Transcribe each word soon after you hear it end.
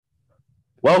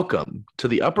Welcome to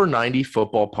the Upper 90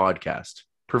 Football Podcast,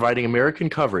 providing American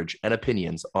coverage and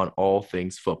opinions on all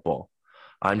things football.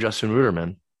 I'm Justin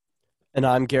Ruderman. And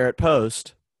I'm Garrett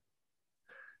Post.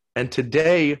 And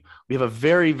today we have a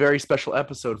very, very special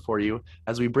episode for you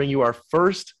as we bring you our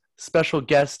first special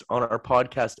guest on our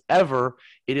podcast ever.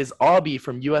 It is Aubie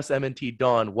from USMNT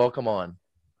Dawn. Welcome on.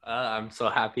 I'm so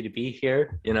happy to be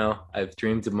here. I've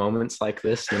dreamed of moments like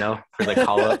this, for the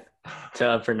call-up to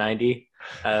Upper 90.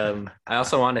 I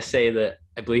also want to say that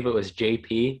I believe it was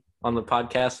JP on the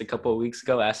podcast a couple of weeks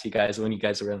ago asked you guys when you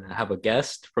guys are going to have a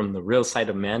guest from the real side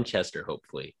of Manchester,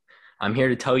 hopefully. I'm here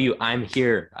to tell you I'm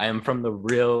here. I am from the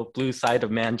real blue side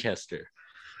of Manchester.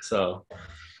 So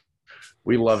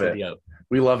we love it.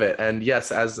 We love it. And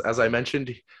yes, as I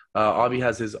mentioned, Aubie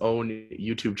has his own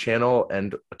YouTube channel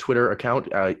and a Twitter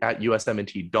account at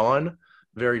USMNT Dawn.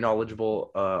 Very knowledgeable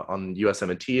on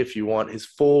USMNT. If you want his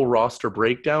full roster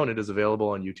breakdown, it is available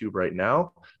on YouTube right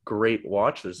now. Great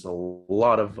watch. There's a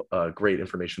lot of great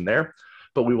information there.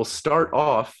 But we will start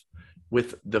off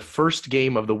with the first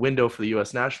game of the window for the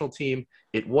U.S. national team.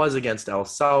 It was against El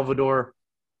Salvador.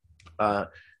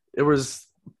 There was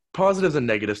positives and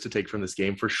negatives to take from this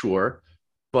game for sure.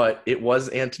 But it was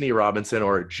Anthony Robinson,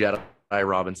 or Jedi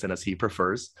Robinson as he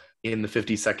prefers, in the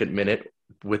 52nd minute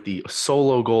with the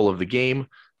solo goal of the game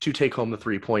to take home the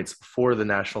 3 points for the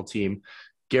national team.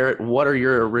 Garrett, what are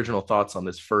your original thoughts on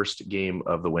this first game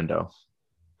of the window?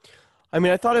 I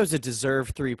mean, I thought it was a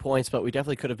deserved 3 points, but we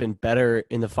definitely could have been better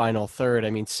in the final third.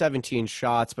 I mean, 17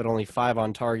 shots, but only 5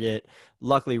 on target.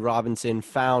 Luckily, Robinson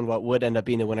found what would end up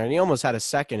being the winner, and he almost had a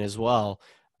second as well.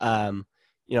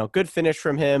 Good finish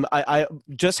from him. I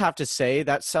just have to say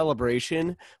that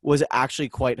celebration was actually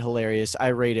quite hilarious. I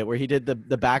rate it, where he did the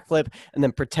backflip and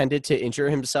then pretended to injure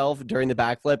himself during the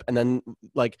backflip, and then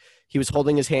he was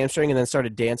holding his hamstring and then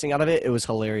started dancing out of it. It was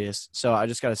hilarious. So I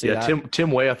just got to say that.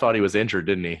 Tim Weah thought he was injured,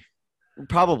 didn't he?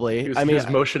 Probably. He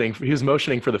was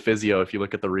motioning for the physio if you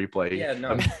look at the replay. Yeah,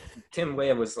 no. Tim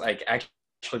Weah was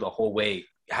actually the whole way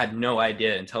had no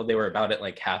idea until they were about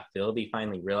it half filled. He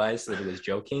finally realized that he was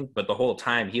joking, but the whole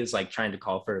time he was trying to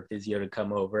call for a physio to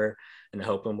come over and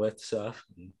help him with stuff.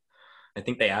 And I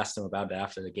think they asked him about it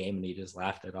after the game and he just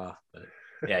laughed it off. But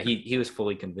yeah, he was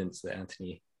fully convinced that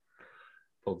Anthony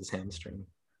pulled his hamstring.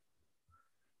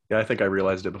 Yeah, I think I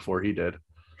realized it before he did.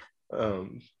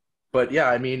 But yeah,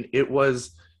 I mean, it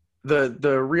was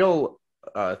the real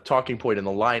talking point in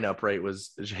the lineup, right, was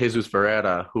Jesus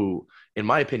Ferreira, who, in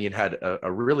my opinion, had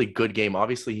a really good game.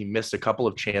 Obviously, he missed a couple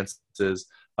of chances,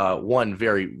 one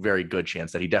very, very good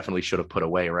chance that he definitely should have put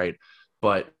away, right?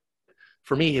 But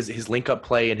for me, his link-up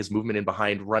play and his movement in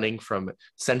behind, running from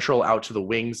central out to the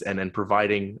wings and then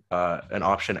providing an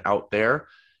option out there,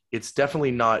 it's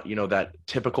definitely not, that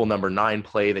typical number 9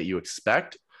 play that you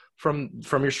expect from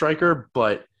your striker,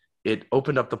 but it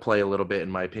opened up the play a little bit, in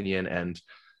my opinion, and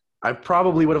I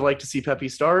probably would have liked to see Pepe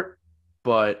start,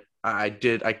 but I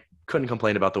couldn't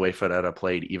complain about the way Ferreira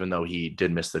played, even though he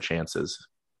did miss the chances.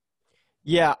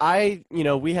 Yeah,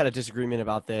 we had a disagreement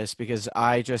about this because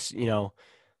I just,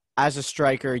 as a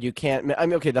striker, you can't – I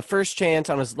mean, okay, the first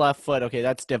chance on his left foot, okay,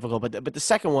 that's difficult, but the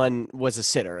second one was a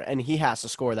sitter, and he has to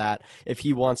score that if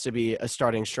he wants to be a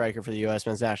starting striker for the U.S.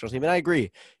 men's national team. And I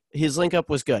agree. His link-up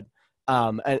was good.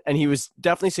 And he was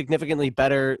definitely significantly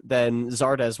better than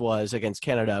Zardes was against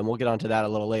Canada, and we'll get onto that a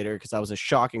little later because that was a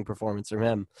shocking performance from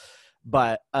him.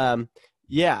 But,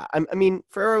 yeah, I mean,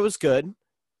 Ferreira was good,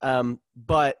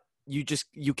 but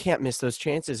you can't miss those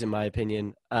chances, in my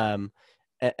opinion. And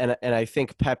I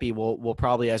think Pepe will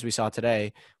probably, as we saw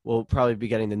today, will probably be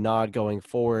getting the nod going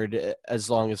forward as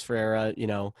long as Ferreira,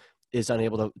 is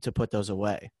unable to put those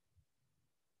away.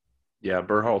 Yeah,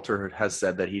 Berhalter has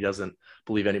said that he doesn't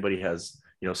believe anybody has,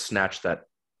 snatched that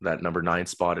number 9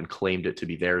 spot and claimed it to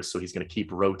be theirs. So he's going to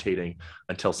keep rotating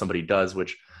until somebody does,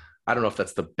 which I don't know if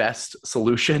that's the best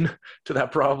solution to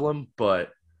that problem. But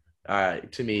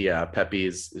to me, Pepe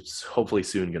is hopefully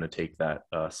soon going to take that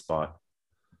spot.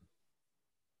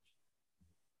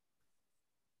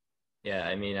 Yeah,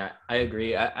 I mean, I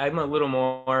agree. I'm a little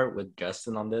more with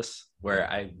Justin on this, where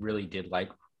I really did like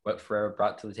what Ferreira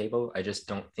brought to the table. I just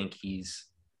don't think he's,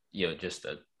 just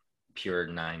a pure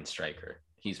 9 striker.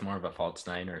 He's more of a false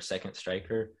 9 or a second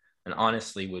striker, and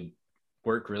honestly would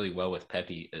work really well with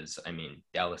Pepe, as, I mean,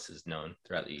 Dallas is known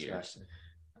throughout the years.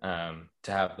 To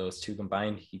have those two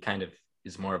combined, he kind of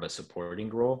is more of a supporting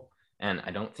role, and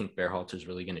I don't think Berhalter's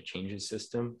really going to change his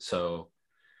system, so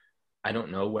I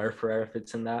don't know where Ferreira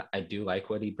fits in that. I do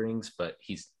like what he brings, but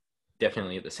he's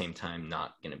definitely at the same time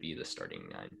not going to be the starting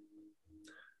 9.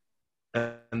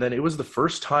 And then it was the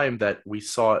first time that we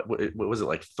saw, what was it,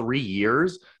 like 3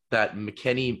 years that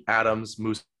McKennie, Adams,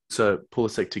 Musa,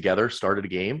 Pulisic together started a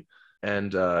game.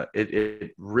 And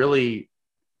it really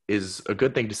is a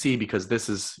good thing to see, because this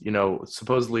is,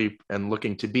 supposedly and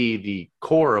looking to be the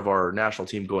core of our national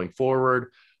team going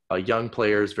forward. Young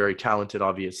players, very talented,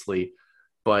 obviously,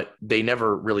 but they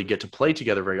never really get to play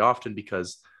together very often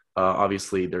because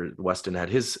obviously Weston had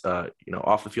his,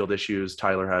 off the field issues.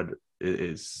 Tyler had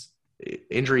his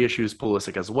injury issues,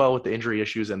 Pulisic as well with the injury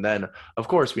issues. And then, of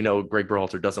course, we know Greg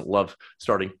Berhalter doesn't love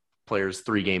starting players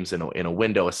 3 games in a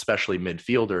window, especially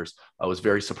midfielders. It was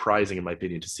very surprising, in my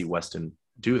opinion, to see Weston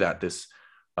do that this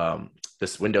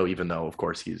window, even though, of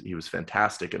course, he was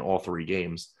fantastic in all 3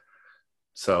 games.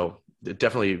 So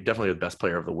definitely the best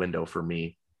player of the window for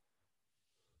me.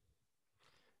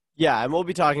 Yeah, and we'll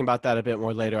be talking about that a bit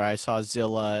more later. I saw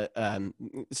Zilla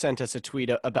sent us a tweet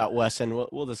about Weston.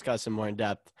 We'll discuss him more in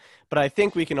depth. But I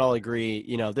think we can all agree,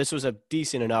 this was a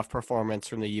decent enough performance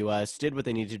from the U.S., did what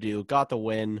they needed to do, got the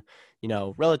win,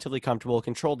 relatively comfortable,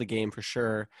 controlled the game for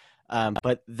sure.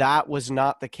 But that was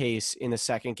not the case in the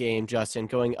second game, Justin,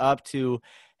 going up to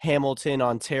Hamilton,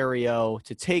 Ontario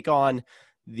to take on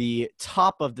the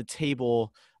top of the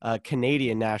table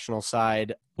Canadian national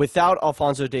side. Without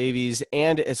Alphonso Davies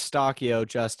and Estacio,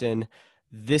 Justin,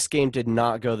 this game did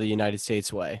not go the United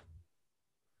States' way.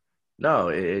 No,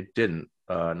 it didn't.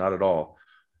 Not at all.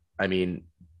 I mean,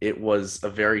 it was a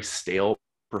very stale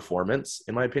performance,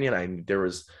 in my opinion.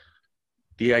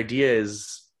 The idea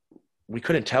is, we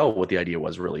couldn't tell what the idea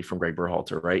was really from Greg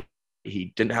Berhalter, right?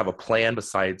 He didn't have a plan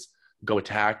besides go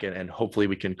attack and hopefully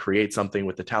we can create something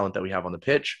with the talent that we have on the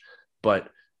pitch. But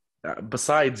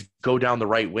besides go down the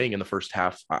right wing in the first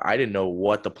half, I didn't know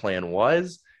what the plan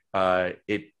was.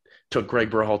 It took Greg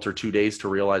Berhalter 2 days to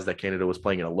realize that Canada was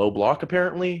playing in a low block,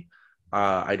 apparently.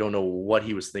 I don't know what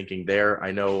he was thinking there.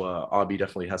 I know Aubie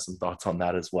definitely has some thoughts on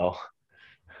that as well.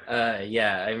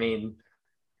 Yeah, I mean,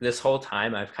 this whole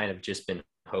time I've kind of just been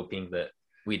hoping that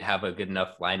we'd have a good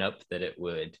enough lineup that it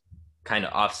would kind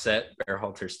of offset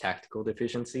Berhalter's tactical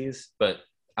deficiencies. But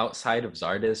outside of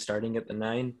Zardes starting at the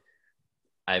 9,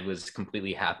 I was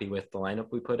completely happy with the lineup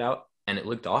we put out, and it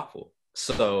looked awful.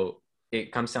 So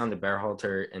it comes down to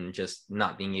Berhalter and just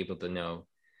not being able to know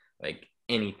like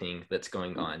anything that's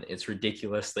going on. It's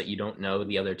ridiculous that you don't know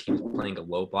the other team's playing a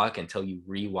low block until you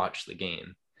rewatch the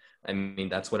game. I mean,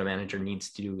 that's what a manager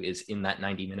needs to do, is in that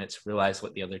 90 minutes, realize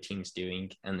what the other team's doing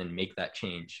and then make that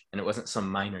change. And it wasn't some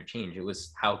minor change. It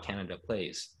was how Canada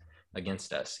plays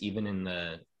against us. Even in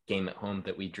the game at home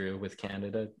that we drew with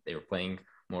Canada, they were playing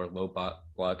more low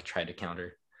block, try to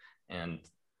counter. And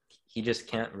he just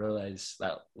can't realize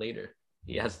that later.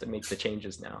 He has to make the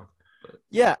changes now.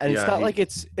 Yeah, and it's not like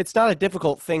it's not a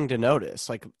difficult thing to notice.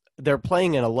 Like, they're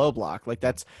playing in a low block. Like,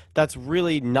 that's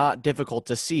really not difficult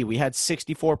to see. We had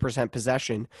 64%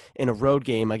 possession in a road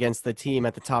game against the team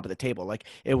at the top of the table. Like,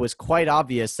 it was quite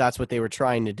obvious that's what they were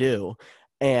trying to do.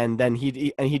 And then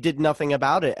he did nothing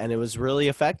about it, and it was really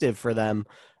effective for them.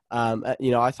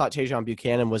 I thought Tajon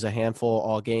Buchanan was a handful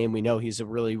all game. We know he's a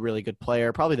really, really good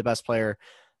player, probably the best player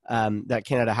that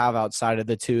Canada have outside of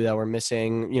the 2 that were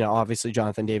missing, obviously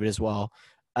Jonathan David as well.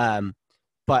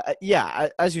 But yeah,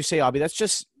 as you say, Aubie, that's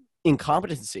just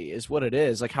incompetency is what it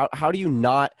is. Like, how do you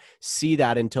not see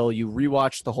that until you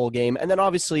rewatch the whole game? And then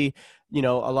obviously, a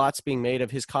lot's being made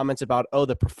of his comments about,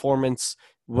 the performance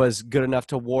was good enough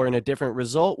to warrant a different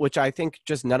result, which I think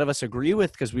just none of us agree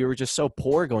with because we were just so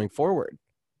poor going forward.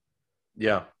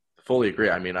 Yeah, fully agree.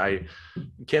 I mean,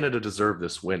 Canada deserved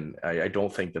this win. I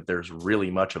don't think that there's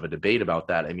really much of a debate about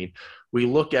that. I mean, we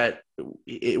look at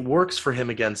it works for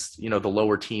him against, the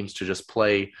lower teams to just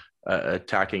play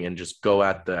attacking and just go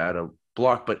at a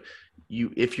block. But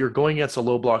if you're going against a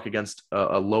low block against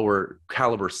a lower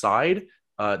caliber side,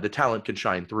 the talent can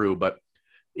shine through. But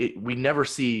we never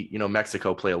see,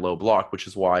 Mexico play a low block, which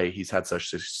is why he's had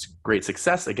such great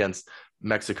success against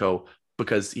Mexico,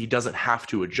 because he doesn't have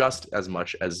to adjust as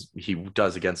much as he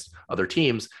does against other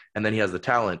teams. And then he has the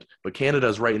talent. But Canada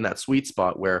is right in that sweet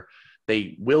spot where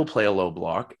they will play a low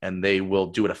block and they will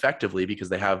do it effectively because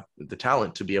they have the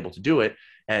talent to be able to do it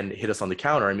and hit us on the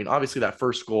counter. I mean, obviously that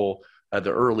first goal,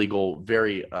 the early goal,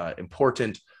 very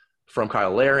important from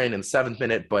Kyle Larin in 7th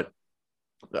minute, but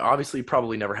obviously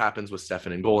probably never happens with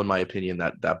Stefan in goal, in my opinion.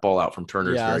 That ball out from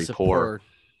Turner is very poor.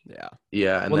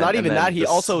 Yeah. And not even that. He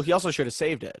also should have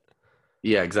saved it.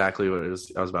 Yeah, exactly what I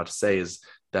was about to say is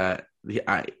that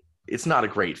it's not a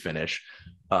great finish,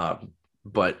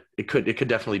 but it could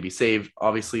definitely be saved.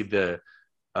 Obviously, the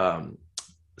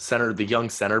young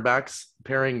center backs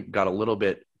pairing got a little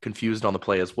bit confused on the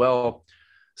play as well.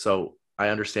 So I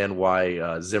understand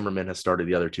why Zimmerman has started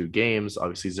the other 2 games.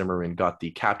 Obviously, Zimmerman got the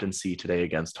captaincy today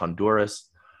against Honduras.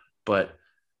 but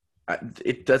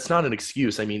that's not an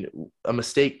excuse. I mean,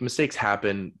 mistakes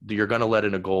happen. You're going to let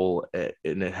in a goal and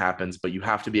it happens, but you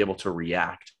have to be able to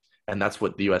react. And that's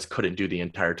what the U.S. couldn't do the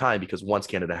entire time, because once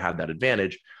Canada had that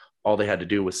advantage, all they had to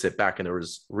do was sit back, and there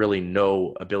was really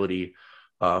no ability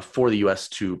for the U.S.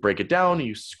 to break it down.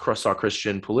 You saw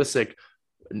Christian Pulisic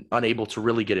unable to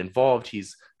really get involved.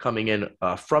 He's coming in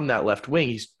from that left wing.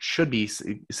 He should be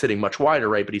sitting much wider,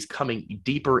 right? But he's coming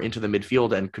deeper into the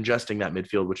midfield and congesting that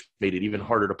midfield, which made it even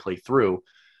harder to play through.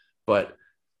 But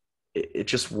it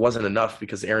just wasn't enough,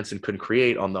 because Aronson couldn't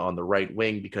create on the right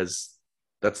wing, because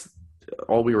that's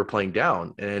all we were playing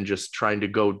down, and just trying to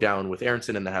go down with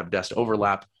Aronson and then have Dest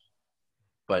overlap.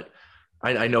 But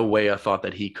I know Weah thought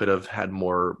that he could have had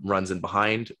more runs in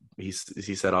behind. He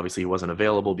said obviously he wasn't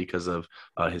available because of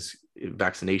his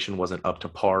vaccination wasn't up to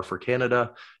par for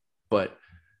Canada. But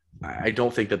I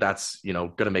don't think that that's,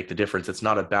 going to make the difference. It's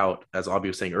not about, as Aubie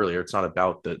was saying earlier, it's not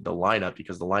about the lineup,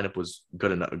 because the lineup was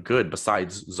good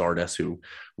besides Zardes, who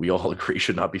we all agree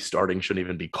should not be starting, shouldn't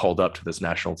even be called up to this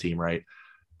national team, right?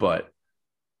 But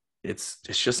it's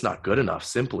just not good enough,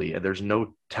 simply. And there's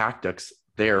no tactics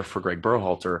there for Greg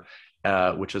Berhalter.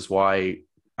 Which is why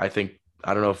I don't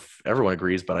know if everyone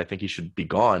agrees, but I think he should be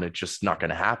gone. It's just not going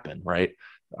to happen, right?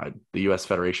 The U.S.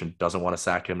 Federation doesn't want to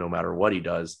sack him no matter what he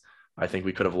does. I think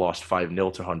we could have lost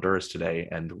 5-0 to Honduras today,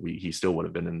 and he still would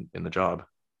have been in the job.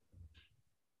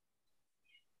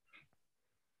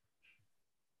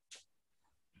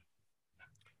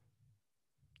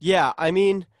 Yeah, I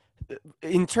mean,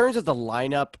 in terms of the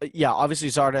lineup, yeah, obviously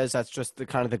Zardes, that's just the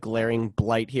kind of the glaring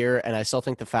blight here. And I still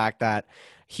think the fact that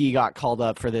he got called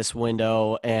up for this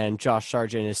window and Josh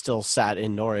Sargent is still sat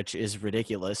in Norwich is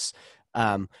ridiculous.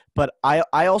 But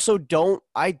I also don't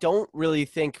really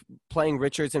think playing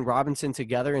Richards and Robinson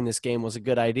together in this game was a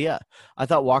good idea. I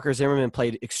thought Walker Zimmerman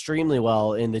played extremely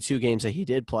well in the 2 games that he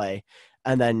did play.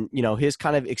 And then, his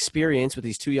kind of experience with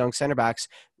these 2 young center backs,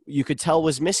 you could tell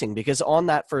was missing, because on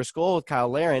that first goal with Kyle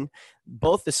Larin,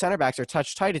 both the center backs are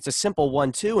touch tight. It's a simple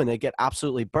 1-2, and they get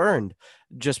absolutely burned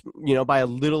just, by a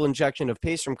little injection of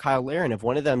pace from Kyle Larin. If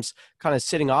one of them's kind of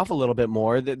sitting off a little bit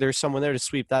more, there's someone there to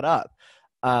sweep that up.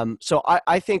 So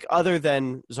I think, other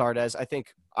than Zardes, I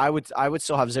think I would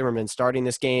still have Zimmerman starting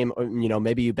this game. Or,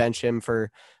 maybe you bench him for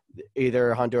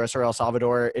either Honduras or El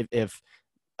Salvador if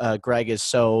Greg is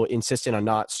so insistent on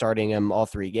not starting him all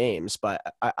 3 games. But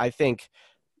I think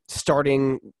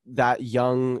starting that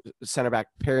young center back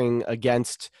pairing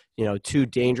against, 2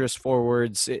 dangerous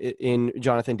forwards in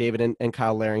Jonathan David and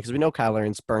Kyle Larin, because we know Kyle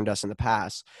Larin's burned us in the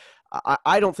past.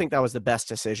 I don't think that was the best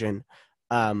decision.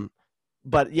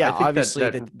 But yeah, I think obviously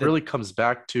that really comes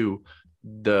back to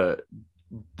the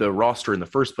roster in the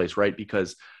first place, right?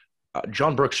 Because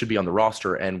John Brooks should be on the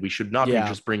roster, and we should not be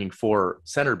just bringing 4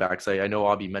 center backs. I know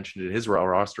Aubie mentioned it in his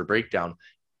roster breakdown.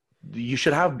 You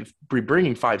should be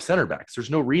bringing 5 center backs. There's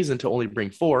no reason to only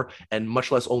bring 4, and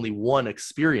much less only 1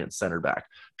 experienced center back.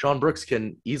 John Brooks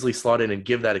can easily slot in and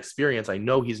give that experience. I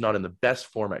know he's not in the best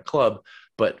form at club,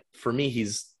 but for me,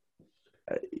 he's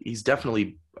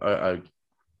definitely a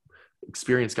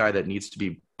experienced guy that needs to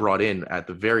be brought in at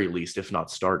the very least, if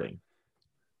not starting.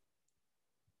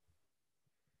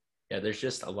 Yeah, there's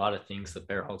just a lot of things that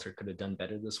Berhalter could have done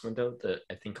better this window that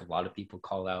I think a lot of people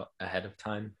call out ahead of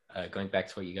time. Going back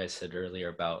to what you guys said earlier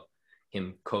about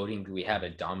him quoting, "We had a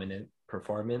dominant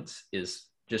performance," is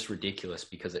just ridiculous,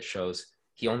 because it shows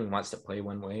he only wants to play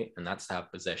one way, and that's to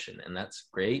have possession. And that's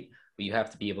great, but you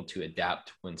have to be able to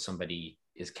adapt when somebody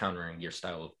is countering your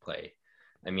style of play.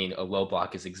 I mean, a low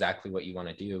block is exactly what you want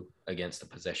to do against a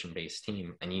possession-based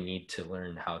team, and you need to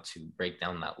learn how to break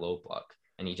down that low block.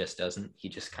 And he just doesn't. He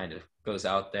just kind of goes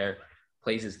out there,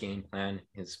 plays his game plan.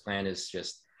 His plan is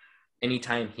just,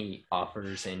 anytime he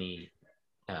offers any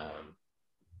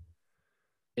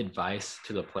advice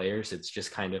to the players, it's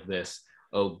just kind of this,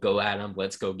 "Oh, go at him,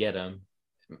 let's go get him."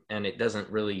 And it doesn't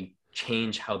really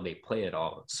change how they play at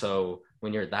all. So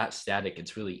when you're that static,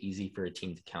 it's really easy for a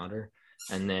team to counter.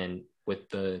 And then with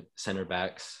the center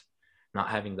backs not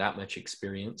having that much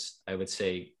experience, I would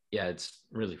say, yeah, it's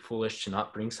really foolish to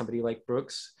not bring somebody like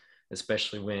Brooks,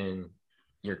 especially when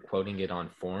you're quoting it on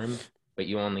form, but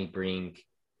you only bring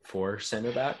 4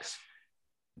 center backs.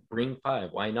 Bring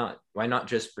 5. Why not? Why not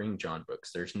just bring John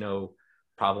Brooks? There's no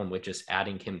problem with just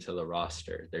adding him to the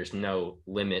roster. There's no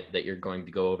limit that you're going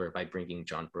to go over by bringing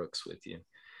John Brooks with you.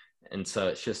 And so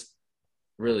it's just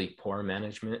really poor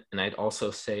management. And I'd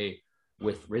also say,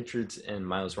 with Richards and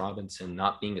Miles Robinson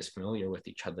not being as familiar with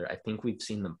each other, I think we've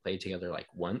seen them play together like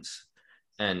once.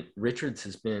 And Richards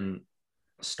has been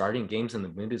starting games in the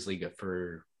Bundesliga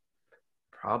for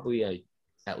probably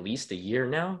at least a year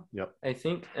now, Yep. I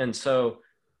think. And so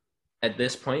at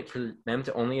this point, for them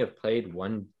to only have played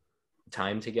one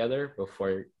time together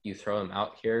before you throw them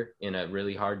out here in a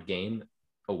really hard game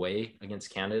away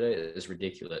against Canada is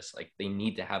ridiculous. Like, they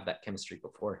need to have that chemistry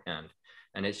beforehand.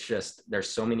 And it's just, there's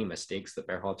so many mistakes that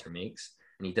Berhalter makes,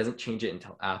 and he doesn't change it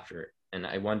until after. And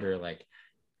I wonder, like,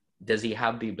 does he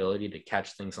have the ability to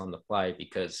catch things on the fly?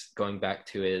 Because going back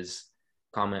to his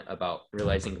comment about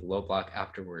realizing low block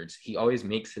afterwards, he always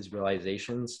makes his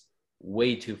realizations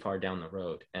way too far down the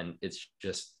road, and it's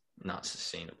just not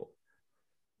sustainable.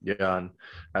 Yeah,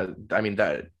 and I mean,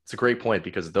 that it's a great point,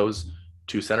 because those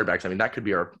two center backs, I mean, that could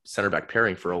be our center back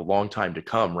pairing for a long time to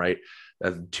come, right?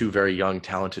 Two very young,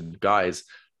 talented guys,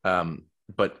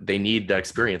 but they need that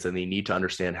experience, and they need to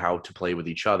understand how to play with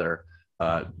each other.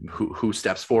 Who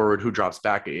steps forward, who drops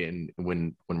back in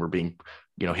when we're being,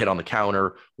 hit on the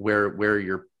counter, where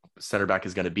your center back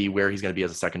is going to be, where he's going to be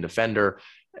as a second defender.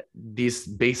 These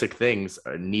basic things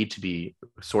need to be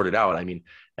sorted out. I mean,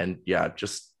 and yeah,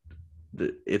 just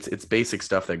it's basic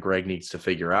stuff that Greg needs to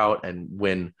figure out. And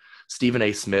when Stephen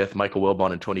A. Smith, Michael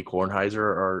Wilbon, and Tony Kornheiser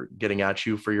are getting at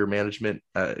you for your management,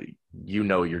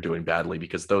 you're doing badly,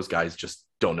 because those guys just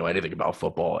don't know anything about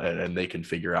football, and they can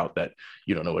figure out that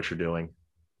you don't know what you're doing.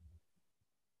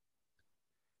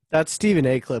 That Stephen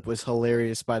A. clip was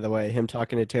hilarious, by the way, him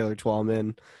talking to Taylor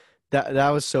Twellman. That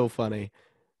was so funny.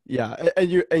 Yeah, and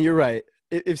you're right.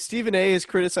 If Stephen A. is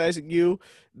criticizing you,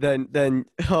 then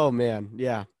oh man,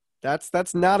 yeah.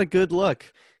 That's not a good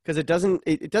look, because it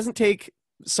doesn't take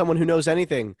someone who knows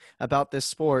anything about this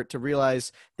sport to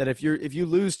realize that if you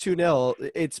lose 2-0,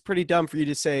 it's pretty dumb for you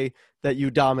to say that you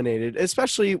dominated,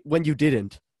 especially when you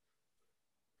didn't.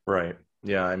 Right.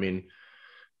 Yeah. I mean,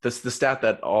 the stat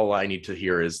that all I need to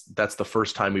hear is that's the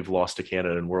first time we've lost to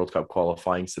Canada in World Cup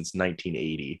qualifying since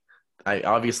 1980.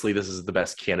 Obviously this is the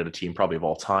best Canada team probably of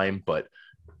all time, but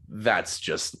that's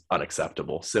just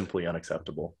unacceptable, simply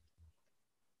unacceptable.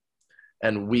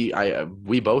 And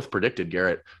we both predicted,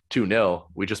 Garrett, 2-0.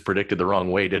 We just predicted the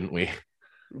wrong way, didn't we?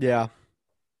 Yeah.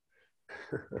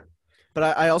 But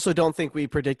I also don't think we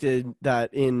predicted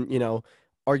that in,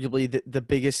 arguably the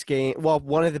biggest game, well,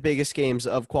 one of the biggest games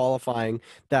of qualifying,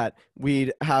 that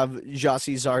we'd have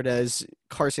Jassi Zardes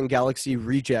Carson Galaxy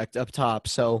reject up top.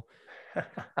 So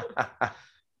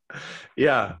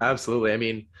yeah, absolutely. I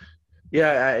mean,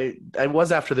 yeah, I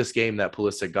was after this game that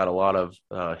Pulisic got a lot of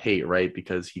hate, right?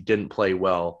 Because he didn't play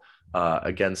well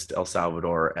against El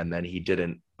Salvador, and then he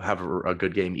didn't have a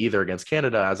good game either against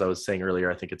Canada. As I was saying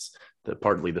earlier, I think it's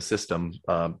partly the system,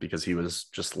 because he was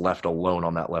just left alone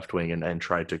on that left wing and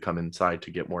tried to come inside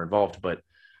to get more involved. But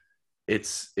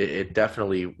it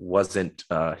definitely wasn't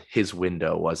his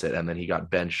window, was it? And then he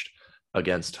got benched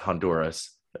against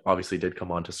Honduras. Obviously did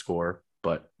come on to score,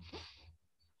 but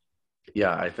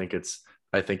yeah, I think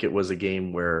it was a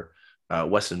game where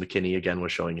Weston McKennie again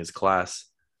was showing his class.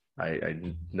 I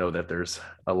know that there's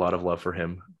a lot of love for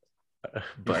him,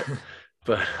 but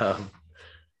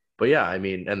yeah, I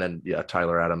mean, and then yeah,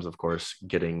 Tyler Adams, of course,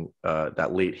 getting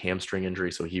that late hamstring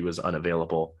injury, so he was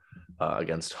unavailable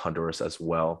against Honduras as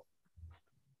well.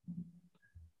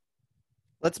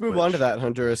 Let's move on to that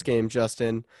Honduras game,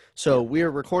 Justin. So we are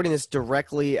recording this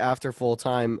directly after full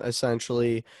time,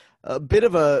 essentially. A bit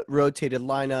of a rotated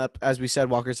lineup. As we said,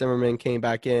 Walker Zimmerman came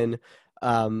back in.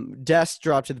 Dest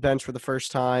dropped to the bench for the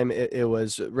first time. It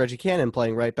was Reggie Cannon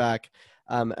playing right back.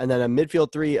 And then a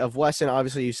midfield three of Weston.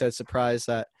 Obviously, you said surprised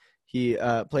that he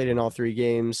played in all three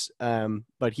games,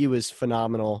 but he was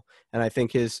phenomenal. And I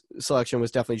think his selection was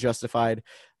definitely justified.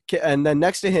 And then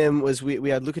next to him was we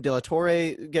had Luca De La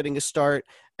Torre getting a start,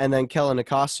 and then Kellen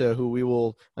Acosta, who we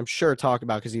will, I'm sure, talk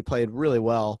about because he played really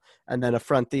well. And then a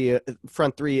front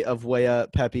three of Weah,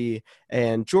 Pepe,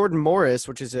 and Jordan Morris,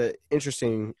 which is an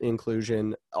interesting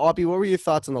inclusion. Aubie, what were your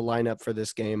thoughts on the lineup for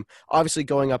this game? Obviously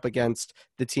going up against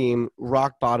the team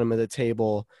rock bottom of the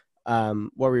table.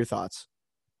 What were your thoughts?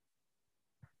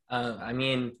 I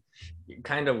mean,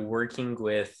 kind of working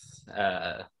with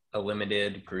a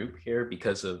limited group here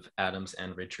because of Adams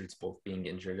and Richards both being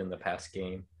injured in the past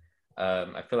game.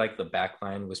 I feel like the back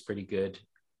line was pretty good.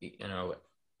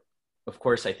 Of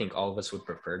course, I think all of us would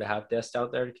prefer to have Dest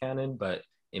out there to Cannon, but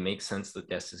it makes sense that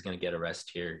Dest is going to get a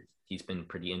rest here. He's been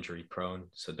pretty injury prone,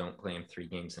 so don't play him 3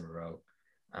 games in a row.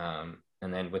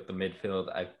 And then with the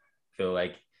midfield, I feel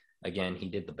like, again, he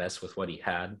did the best with what he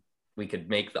had. We could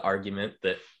make the argument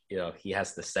that, he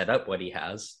has to set up what he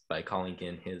has by calling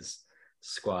in his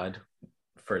squad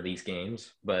for these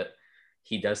games, but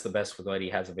he does the best with what he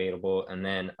has available. And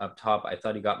then up top, I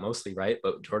thought he got mostly right,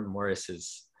 but Jordan Morris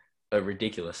is a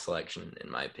ridiculous selection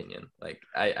in my opinion. Like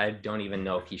I don't even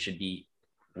know if he should be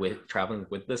traveling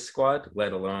with this squad,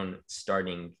 let alone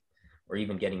starting or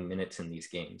even getting minutes in these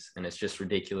games. And it's just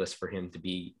ridiculous for him to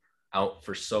be out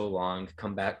for so long,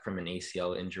 come back from an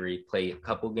ACL injury, play a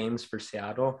couple games for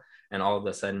Seattle, and all of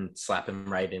a sudden slap him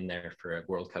right in there for a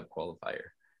World Cup qualifier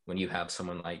when you have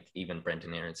someone like even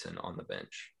Brendan Aronson on the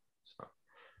bench. So.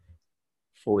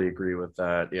 Fully agree with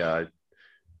that. Yeah.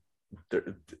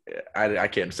 I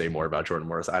can't say more about Jordan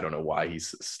Morris. I don't know why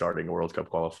he's starting a World Cup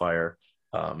qualifier.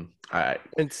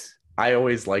 I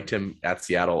always liked him at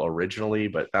Seattle originally,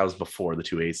 but that was before the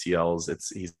two ACLs.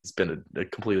 He's been a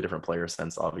completely different player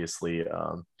since, obviously.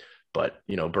 But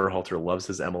Berhalter loves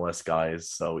his MLS guys,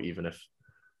 so even if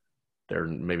they're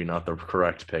maybe not the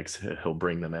correct picks, he'll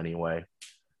bring them anyway.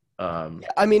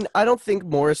 I mean, I don't think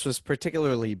Morris was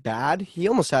particularly bad. He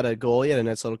almost had a goal. He had a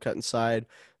nice little cut inside,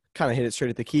 kind of hit it straight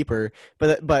at the keeper.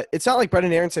 But it's not like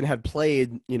Brendan Aronson had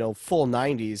played, full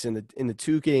 90s in the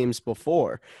two games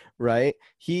before, right?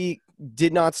 He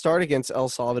did not start against El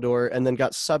Salvador and then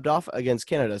got subbed off against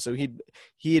Canada. So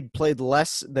he had played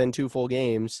less than two full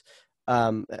games,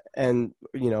 and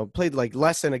played like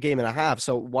less than a game and a half.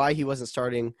 So why he wasn't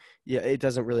starting, it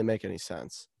doesn't really make any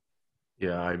sense.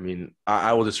 Yeah, I mean,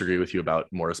 I will disagree with you about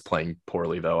Morris playing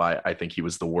poorly, though. I think he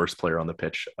was the worst player on the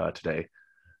pitch today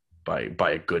by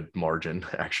a good margin,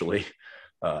 actually.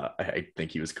 I think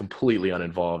he was completely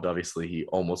uninvolved. Obviously, he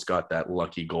almost got that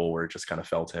lucky goal where it just kind of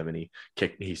fell to him, and he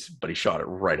shot it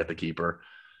right at the keeper.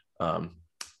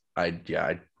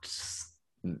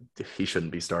 He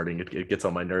shouldn't be starting. It gets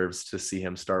on my nerves to see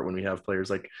him start when we have players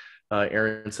like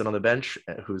Aronson on the bench,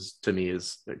 who's to me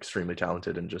is extremely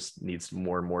talented and just needs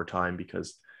more and more time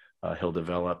because he'll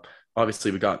develop. Obviously,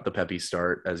 we got the Pepe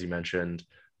start, as you mentioned,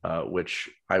 which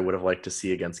I would have liked to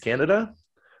see against Canada.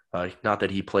 Not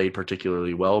that he played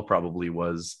particularly well, probably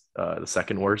was the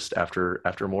second worst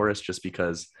after Morris, just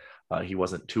because he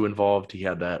wasn't too involved. He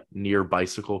had that near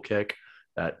bicycle kick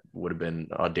that would have been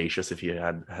audacious if he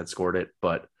had scored it.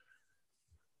 But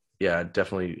yeah,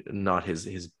 definitely not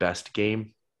his best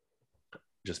game,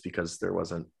 just because there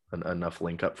wasn't enough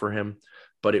link up for him.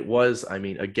 But it was, I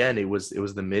mean, again, it was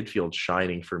the midfield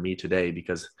shining for me today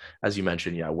because, as you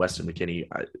mentioned, yeah, Weston McKennie,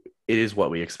 it is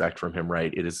what we expect from him,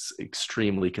 right? It is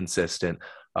extremely consistent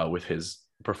with his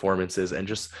performances and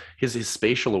just his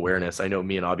spatial awareness. I know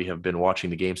me and Aubie have been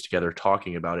watching the games together,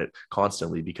 talking about it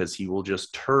constantly, because he will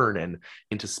just turn and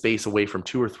into space away from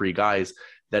two or three guys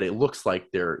that it looks like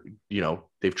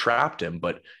they've trapped him,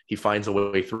 but he finds a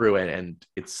way through, and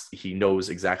he knows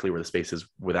exactly where the space is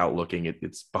without looking.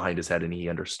 It's behind his head, and he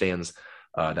understands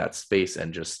that space,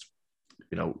 and just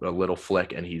a little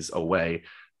flick and he's away,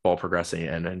 ball progressing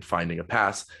and finding a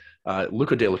pass.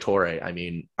 Luca De La Torre, I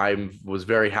mean, I was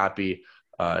very happy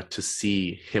to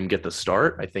see him get the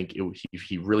start. I think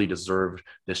he really deserved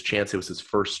this chance. It was his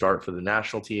first start for the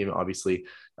national team, obviously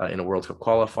in a World Cup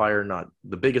qualifier, not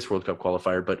the biggest World Cup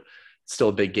qualifier, but still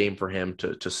a big game for him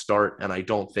to start. And I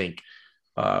don't think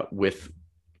with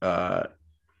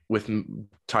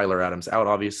Tyler Adams out,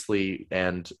 obviously,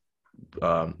 and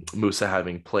Musa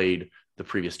having played the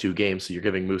previous two games, so you're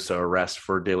giving Musa a rest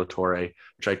for De La Torre,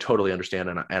 which I totally understand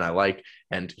and I like.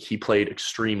 And he played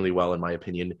extremely well, in my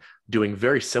opinion, doing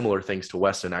very similar things to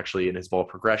Weston, actually, in his ball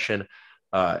progression.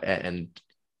 And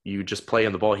you just play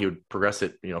on the ball, he would progress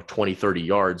it 20, 30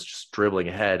 yards, just dribbling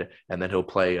ahead, and then he'll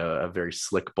play a very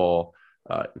slick ball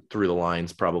through the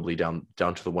lines, probably down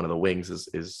to one of the wings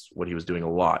is what he was doing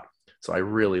a lot. So I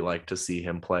really like to see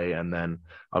him play. And then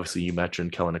obviously you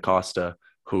mentioned Kellen Acosta,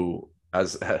 who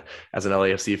as an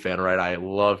LAFC fan, right, I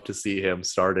love to see him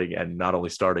starting, and not only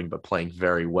starting, but playing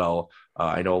very well.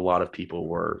 I know a lot of people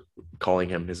were calling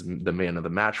him the man of the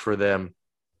match for them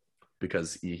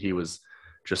because he was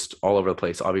just all over the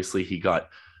place. Obviously, he got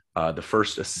the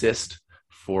first assist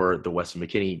for the Weston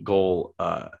McKennie goal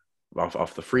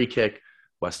off the free kick.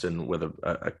 Weston with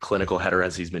a clinical header,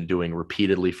 as he's been doing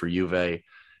repeatedly for Juve.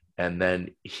 And then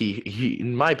he,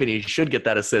 in my opinion, he should get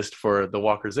that assist for the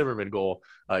Walker Zimmerman goal.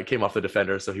 It came off the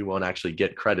defender, so he won't actually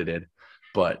get credited,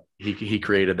 but he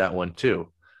created that one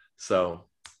too. So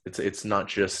it's not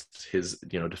just his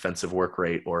defensive work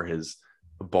rate or his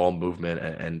ball movement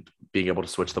and being able to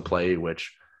switch the play,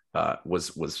 which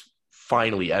was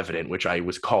finally evident, which I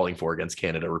was calling for against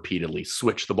Canada repeatedly.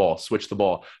 Switch the ball.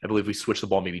 I believe we switched the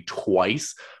ball maybe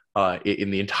twice in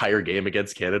the entire game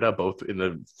against Canada, both in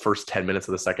the first 10 minutes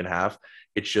of the second half.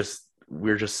 It's just,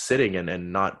 we're just sitting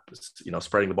and not,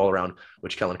 spreading the ball around,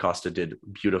 which Kellen Costa did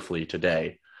beautifully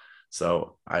today.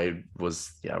 So I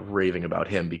was raving about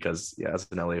him because as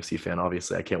an LAFC fan,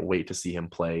 obviously I can't wait to see him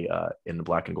play in the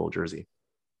black and gold jersey.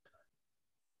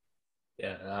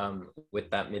 Yeah,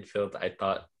 with that midfield, I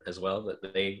thought as well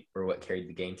that they were what carried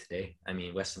the game today. I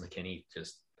mean, Weston McKennie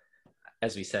just,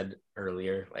 as we said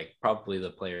earlier, like probably the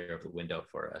player of the window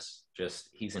for us. Just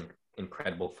he's in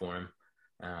incredible form.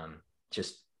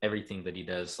 Just everything that he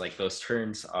does, like those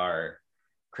turns are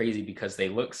crazy because they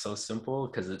look so simple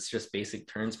because it's just basic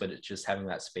turns, but it's just having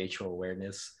that spatial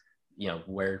awareness,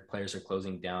 where players are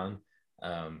closing down.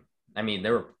 I mean,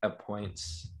 there were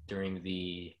points during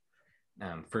the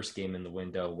first game in the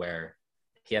window where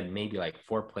he had maybe like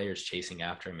 4 players chasing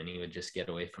after him and he would just get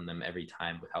away from them every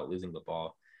time without losing the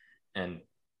ball. And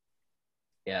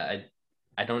yeah,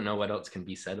 I don't know what else can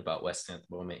be said about Weston at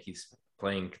the moment. He's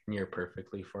playing near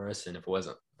perfectly for us. And if it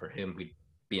wasn't for him, we'd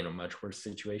be in a much worse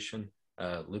situation.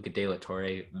 Luca De La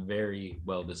Torre, very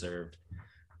well deserved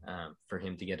for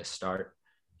him to get a start.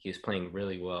 He was playing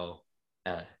really well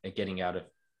at getting out of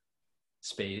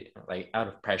space, like out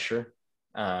of pressure,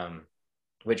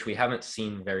 which we haven't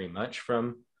seen very much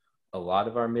from a lot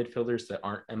of our midfielders that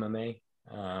aren't MMA.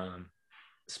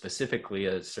 Specifically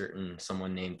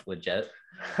someone named Leggett.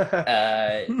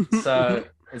 So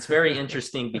it's very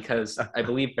interesting because I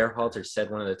believe Berhalter said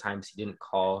one of the times he didn't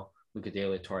call Luca De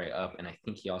La Torre up, and I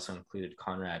think he also included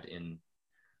Conrad in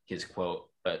his quote,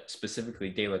 but specifically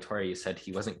De La Torre said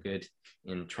he wasn't good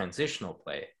in transitional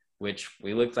play, which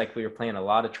we looked like we were playing a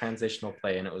lot of transitional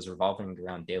play, and it was revolving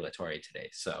around De La Torre today.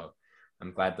 So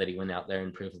I'm glad that he went out there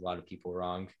and proved a lot of people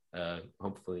wrong.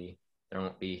 Hopefully there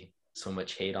won't be so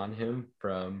much hate on him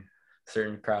from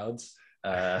certain crowds.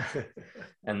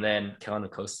 And then Kellen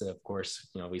Acosta, of course,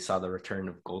 we saw the return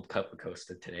of Gold Cup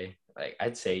Acosta today. Like,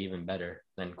 I'd say even better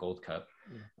than Gold Cup.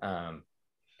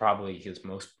 Probably his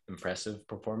most impressive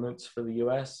performance for the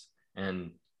U.S.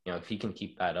 And, if he can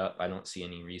keep that up, I don't see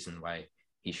any reason why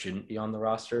he shouldn't be on the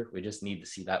roster. We just need to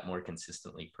see that more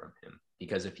consistently from him,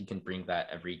 because if he can bring that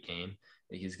every game,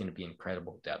 he's going to be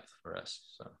incredible depth for us.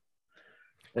 So.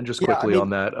 And just quickly on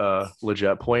that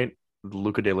Leggett point,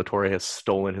 Luca De La Torre has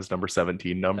stolen his number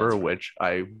 17 number, right, which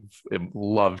I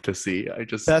love to see.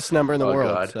 Best number in the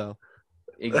world. God. So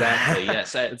exactly,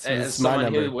 yes. As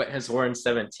someone who has worn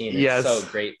 17, it's so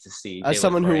great to see. As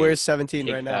someone who wears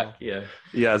 17 right now. Yeah.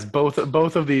 Yes, both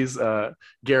of these,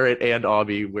 Garrett and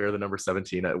Aubie, wear the number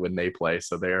 17 when they play,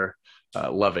 so they're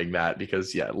loving that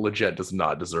because, Leggett does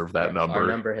not deserve that number. Our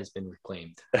number has been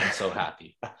reclaimed. I'm so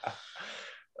happy.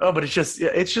 Oh, but it's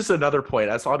just another point.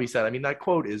 As Aubie said, I mean, that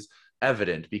quote is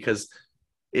evident because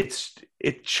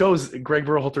it shows Greg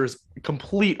Berhalter's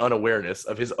complete unawareness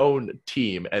of his own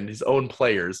team and his own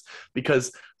players,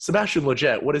 because Sebastian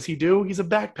Leggett, what does he do? He's a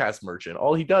back pass merchant.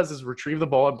 All he does is retrieve the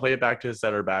ball and play it back to his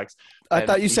center backs. I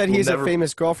thought you said he's a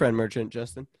famous girlfriend merchant,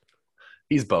 Justin.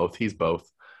 He's both.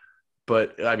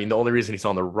 But, I mean, the only reason he's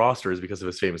on the roster is because of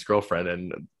his famous girlfriend,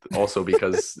 and also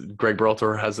because Greg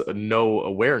Berhalter has no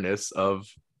awareness of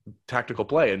tactical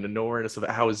play and no awareness of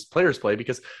how his players play,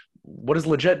 because what does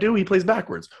Leggett do? He plays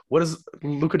backwards. What does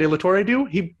Luca De La Torre do?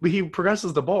 He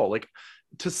progresses the ball. Like,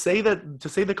 to say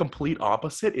the complete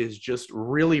opposite is just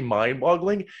really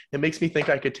mind-boggling. It makes me think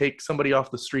I could take somebody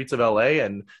off the streets of LA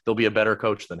and they'll be a better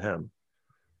coach than him.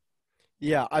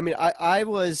 Yeah, I mean, I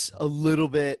was a little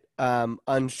bit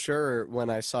unsure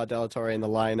when I saw De La Torre in the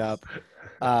lineup.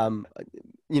 I'm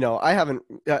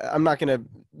not going to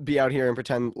be out here and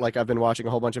pretend like I've been watching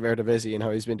a whole bunch of Eredivisie and how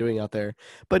he's been doing out there.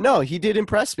 But no, he did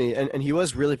impress me, and he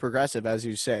was really progressive, as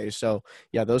you say. So,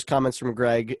 yeah, those comments from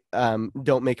Greg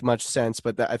don't make much sense,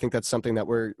 but I think that's something that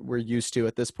we're used to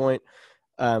at this point,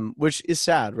 which is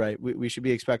sad, right? We should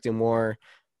be expecting more,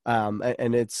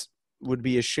 and it's would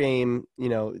be a shame,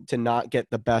 to not get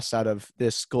the best out of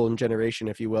this golden generation,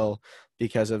 if you will,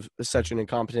 because of such an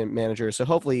incompetent manager. So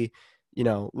hopefully,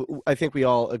 I think we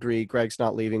all agree Greg's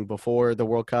not leaving before the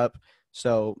World Cup.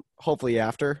 So hopefully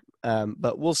after,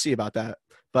 but we'll see about that.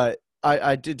 But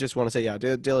I did just want to say,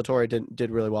 De La Torre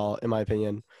did really well, in my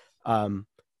opinion.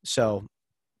 So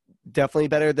definitely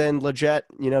better than Leggett,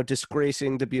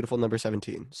 disgracing the beautiful number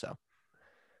 17. So.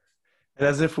 And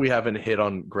as if we haven't hit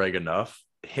on Greg enough,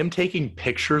 him taking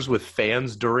pictures with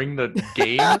fans during the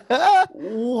game.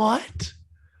 What?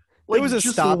 There was a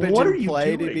stoppage in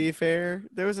play, to be fair.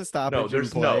 There was a stoppage in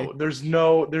play. There's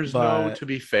no, to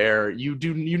be fair. You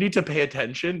need to pay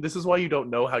attention. This is why you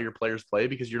don't know how your players play,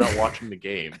 because you're not watching the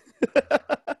game.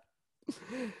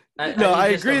 I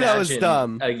agree that was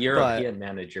dumb. A European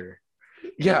manager.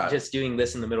 Yeah. Just doing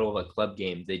this in the middle of a club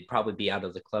game, they'd probably be out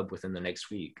of the club within the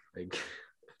next week. Like,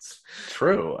 it's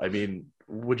true. I mean,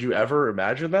 would you ever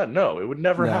imagine that? No, it would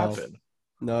never happen.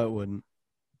 No, it wouldn't.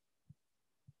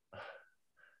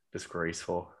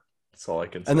 Disgraceful. That's all I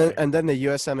can say. And then the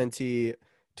USMNT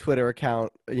Twitter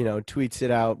account, tweets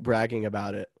it out, bragging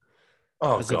about it.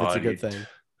 Oh, as God. if it's a good thing.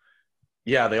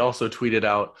 Yeah, they also tweeted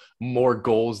out more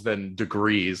goals than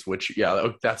degrees, which, yeah,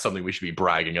 that's something we should be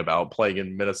bragging about, playing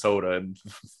in Minnesota in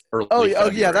early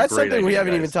February. Yeah, that's Great something we idea,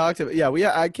 haven't even guys. talked about.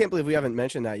 Yeah, I can't believe we haven't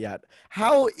mentioned that yet.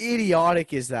 How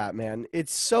idiotic is that, man?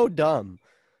 It's so dumb.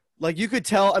 Like, you could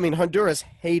tell, I mean, Honduras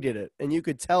hated it, and you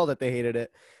could tell that they hated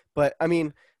it. But I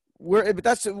mean, we're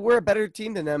a better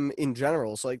team than them in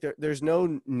general. So like, there's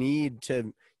no need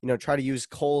to try to use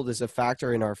cold as a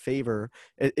factor in our favor.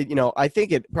 I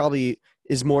think it probably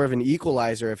is more of an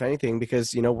equalizer, if anything,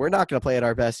 because we're not going to play at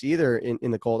our best either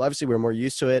in the cold. Obviously, we're more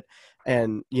used to it,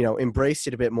 and embraced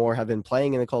it a bit more. Have been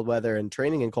playing in the cold weather and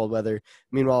training in cold weather.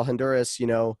 Meanwhile, Honduras,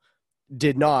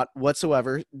 did not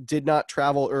whatsoever, did not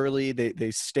travel early.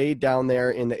 They stayed down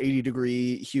there in the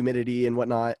 80-degree humidity and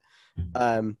whatnot.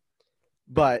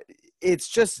 But it's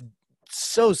just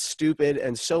so stupid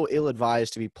and so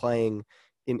ill-advised to be playing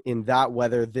in that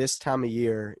weather this time of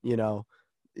year,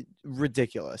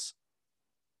 ridiculous.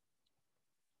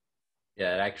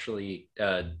 Yeah, it actually,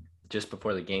 just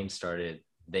before the game started,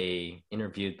 they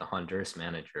interviewed the Honduras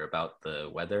manager about the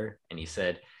weather, and he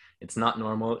said, "It's not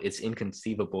normal. It's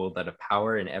inconceivable that a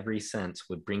power in every sense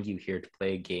would bring you here to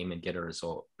play a game and get a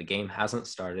result. The game hasn't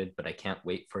started, but I can't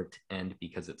wait for it to end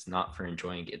because it's not for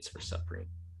enjoying, it's for suffering."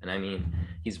 And I mean,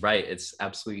 he's right. It's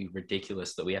absolutely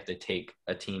ridiculous that we have to take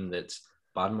a team that's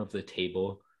bottom of the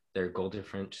table. Their goal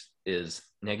difference is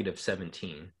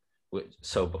 -17.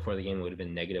 So before the game would have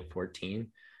been -14.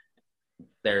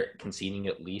 They're conceding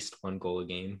at least one goal a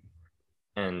game.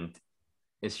 And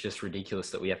it's just ridiculous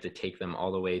that we have to take them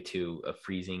all the way to a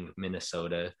freezing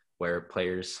Minnesota where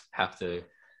players have to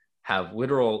have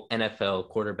literal NFL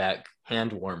quarterback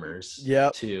hand warmers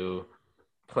to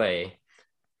play,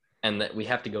 and that we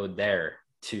have to go there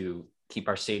to keep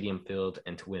our stadium filled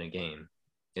and to win a game.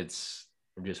 It's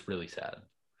just really sad.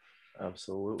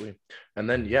 Absolutely. And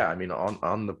then, yeah, I mean,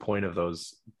 on the point of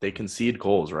those, they concede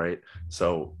goals, right?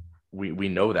 So we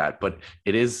know that, but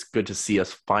it is good to see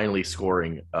us finally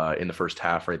scoring in the first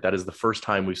half, right? That is the first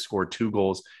time we've scored 2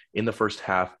 goals in the first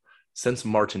half since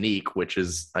Martinique, which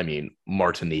is, I mean,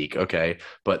 Martinique, okay,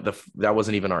 but that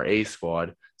wasn't even our A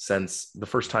squad. Since the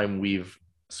first time we've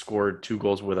scored 2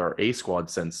 goals with our A squad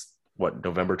since what,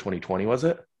 November 2020 was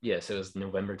it? Yes, it was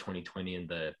November 2020 in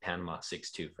the Panama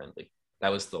 6-2 friendly. That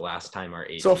was the last time our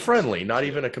A. So friendly, not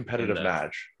even a competitive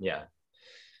match. Yeah,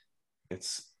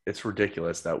 it's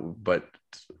ridiculous but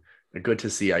good to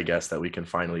see, I guess, that we can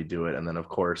finally do it. And then, of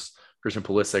course, Christian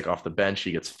Pulisic off the bench,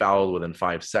 he gets fouled within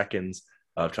 5 seconds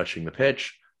of touching the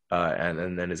pitch,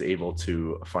 and then is able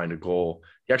to find a goal.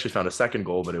 He actually found a second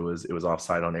goal, but it was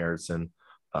offside on Ericsson.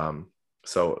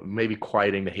 So maybe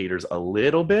quieting the haters a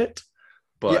little bit.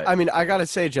 But yeah, I mean, I gotta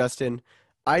say, Justin,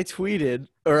 I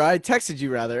texted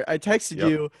you rather. I texted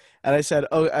you and I said,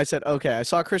 okay, I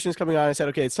saw Christian's coming on. I said,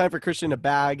 okay, it's time for Christian to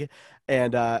bag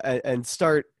and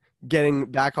start getting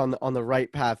back on the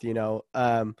right path.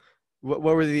 What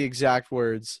were the exact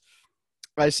words?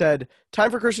 I said,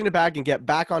 time for Christian to bag and get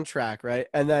back on track, right?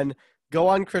 And then go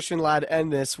on, Christian lad,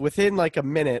 end this. Within like a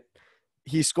minute,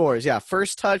 he scores. Yeah,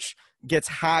 first touch, gets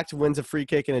hacked, wins a free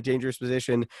kick in a dangerous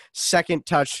position. Second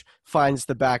touch finds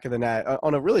the back of the net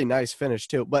on a really nice finish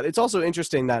too. But it's also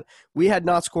interesting that we had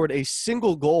not scored a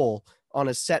single goal on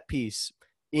a set piece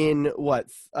in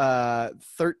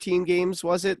 13 games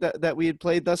was it that we had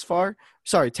played thus far?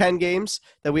 Sorry, 10 games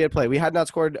that we had played. We had not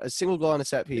scored a single goal on a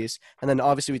set piece. And then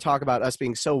obviously we talk about us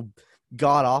being so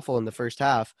god awful in the first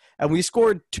half, and we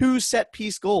scored 2 set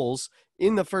piece goals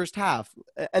in the first half,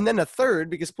 and then a third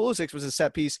because Pulisic was a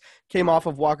set piece, came off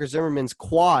of Walker Zimmerman's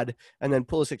quad, and then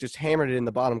Pulisic just hammered it in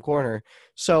the bottom corner.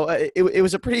 So it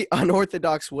was a pretty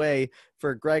unorthodox way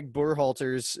for Greg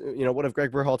Berhalter's, one of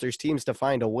Greg Berhalter's teams to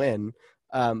find a win.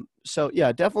 So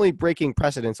yeah, definitely breaking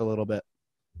precedents a little bit.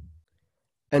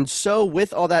 And so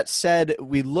with all that said,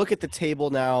 we look at the table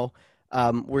now.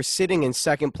 We're sitting in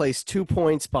second place, 2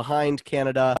 points behind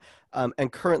Canada,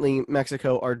 and currently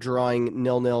Mexico are drawing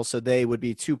 0-0, so they would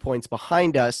be 2 points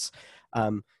behind us.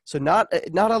 So not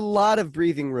a lot of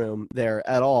breathing room there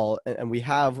at all. And we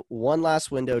have one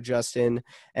last window, Justin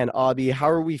and Aubie. How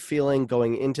are we feeling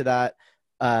going into that?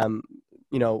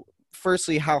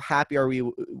 Firstly, how happy are we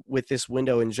with this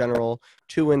window in general?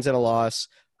 2 wins and a loss.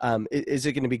 Is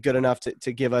it going to be good enough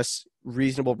to give us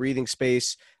reasonable breathing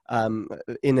space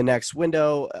in the next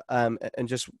window? And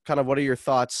just kind of what are your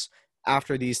thoughts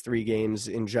after these 3 games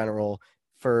in general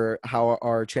for how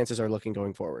our chances are looking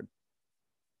going forward?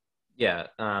 Yeah,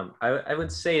 I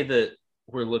would say that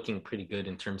we're looking pretty good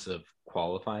in terms of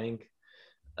qualifying.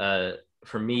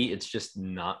 For me, it's just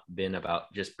not been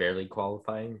about just barely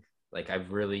qualifying. Like,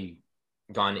 I've really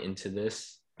gone into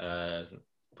this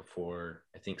before,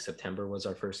 I think September was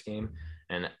our first game.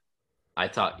 And I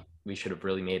thought we should have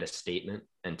really made a statement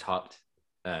and topped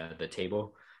the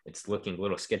table. It's looking a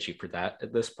little sketchy for that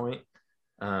at this point.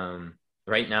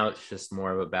 Right now, it's just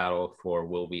more of a battle for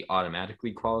will we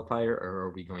automatically qualify, or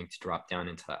are we going to drop down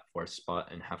into that fourth spot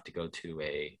and have to go to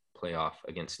a playoff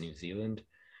against New Zealand,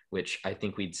 which I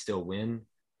think we'd still win.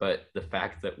 But the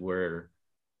fact that we're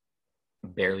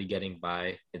barely getting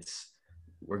by,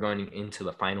 we're going into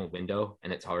the final window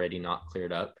and it's already not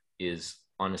cleared up is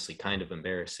honestly kind of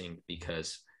embarrassing,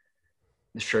 because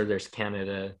sure, there's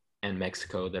Canada and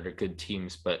Mexico that are good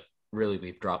teams, but really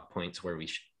we've dropped points where we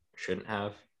shouldn't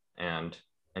have. And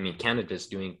I mean, Canada's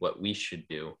doing what we should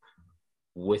do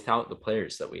without the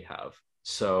players that we have.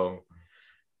 So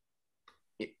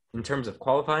in terms of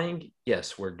qualifying,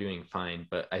 yes, we're doing fine,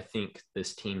 but I think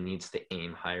this team needs to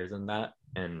aim higher than that.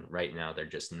 And right now they're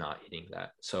just not hitting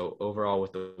that. So overall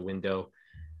with the window,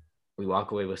 we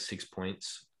walk away with 6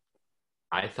 points.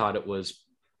 I thought it was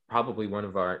probably one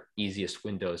of our easiest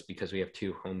windows because we have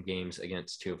 2 home games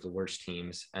against 2 of the worst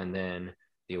teams. And then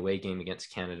the away game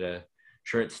against Canada.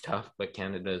 Sure, it's tough, but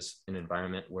Canada's an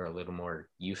environment we're a little more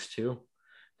used to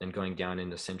than going down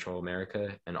into Central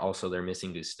America. And also they're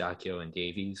missing Eustachio and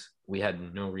Davies. We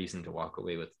had no reason to walk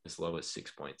away with as low as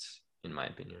 6 points, in my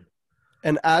opinion.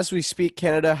 And as we speak,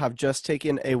 Canada have just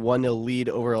taken a 1-0 lead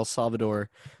over El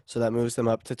Salvador. So that moves them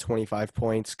up to 25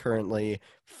 points, currently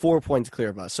 4 points clear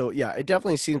of us. So, yeah, it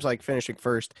definitely seems like finishing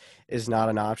first is not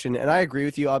an option. And I agree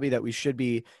with you, Aubie, that we should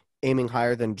be aiming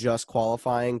higher than just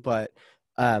qualifying. But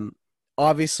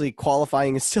obviously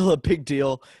qualifying is still a big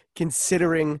deal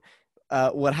considering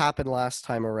what happened last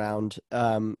time around.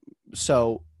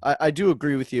 So I do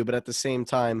agree with you, but at the same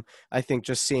time, I think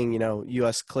just seeing,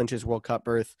 U.S. clinches World Cup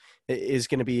berth is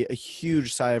going to be a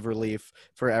huge sigh of relief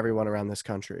for everyone around this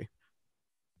country.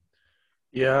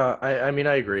 Yeah, I mean,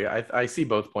 I agree. I see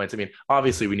both points. I mean,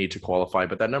 obviously we need to qualify,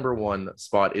 but that number 1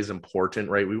 spot is important,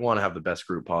 right? We want to have the best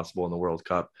group possible in the World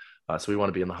Cup. So we want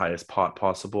to be in the highest pot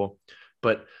possible.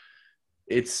 But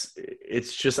it's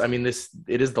just, I mean,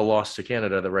 it is the loss to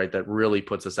Canada, right, that really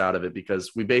puts us out of it,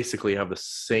 because we basically have the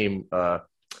same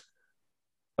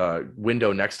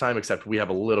window next time, except we have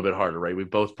a little bit harder, right? We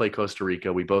both play Costa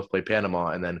Rica, we both play Panama,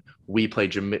 and then we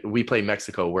play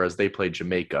Mexico, whereas they play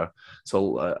Jamaica.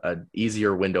 So an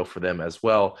easier window for them as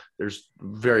well. There's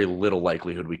very little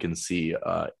likelihood we can see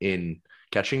in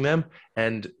catching them,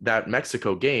 and that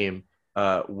Mexico game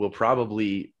will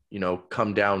probably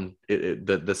come down.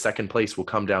 The second place will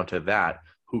come down to that,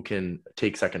 who can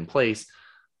take second place.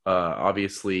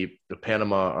 Obviously, the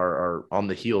Panama are on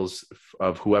the heels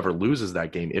of whoever loses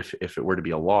that game, if it were to be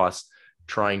a loss,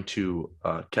 trying to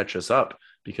catch us up,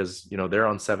 because they're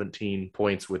on 17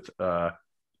 points with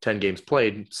 10 games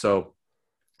played, so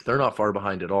they're not far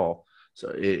behind at all. So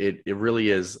it really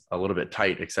is a little bit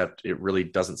tight, except it really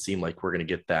doesn't seem like we're going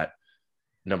to get that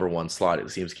number 1 slot. It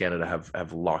seems Canada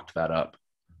have locked that up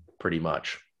pretty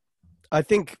much. I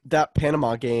think that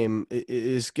Panama game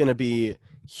is going to be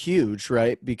huge,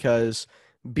 right? Because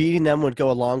beating them would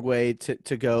go a long way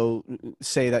to go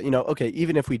say that, okay,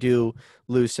 even if we do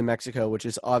lose to Mexico, which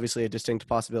is obviously a distinct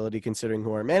possibility considering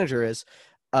who our manager is,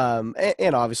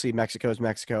 and obviously Mexico is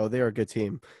Mexico. They're a good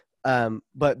team.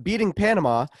 But beating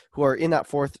Panama, who are in that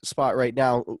 4th spot right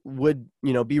now, would,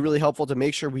 be really helpful to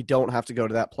make sure we don't have to go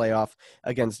to that playoff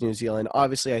against New Zealand.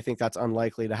 Obviously, I think that's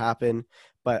unlikely to happen,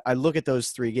 but I look at those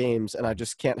 3 games and I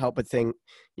just can't help but think,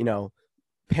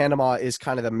 Panama is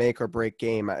kind of the make or break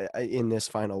game in this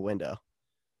final window.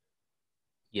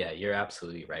 Yeah, you're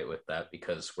absolutely right with that,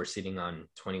 because we're sitting on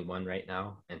 21 right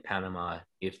now, and Panama,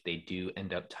 if they do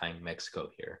end up tying Mexico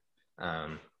here,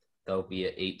 they'll be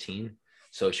at 18.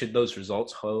 So should those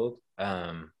results hold,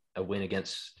 a win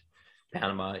against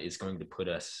Panama is going to put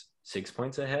us 6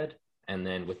 points ahead. And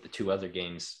then with the 2 other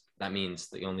games, that means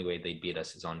the only way they beat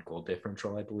us is on goal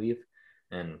differential, I believe.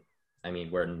 And I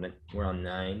mean, we're on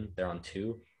 9, they're on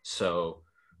 2. So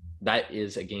that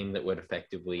is a game that would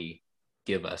effectively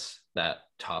give us that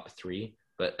top 3.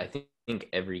 But I think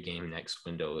every game next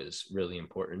window is really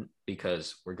important,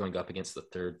 because we're going up against the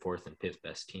 3rd, 4th, and 5th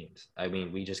best teams. I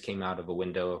mean, we just came out of a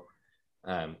window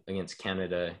against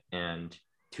Canada and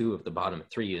 2 of the bottom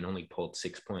 3 and only pulled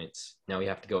 6 points. Now we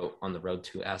have to go on the road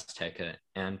to Azteca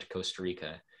and Costa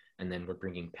Rica, and then we're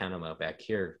bringing Panama back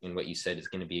here in what you said is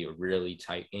going to be a really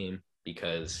tight game,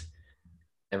 because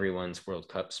everyone's World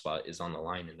Cup spot is on the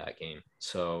line in that game.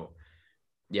 So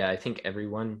yeah, I think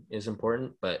everyone is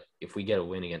important, but if we get a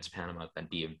win against Panama, that'd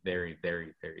be a very,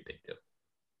 very, very big deal.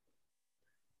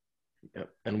 Yep.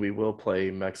 And we will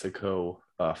play Mexico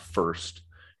first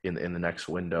in the next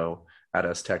window at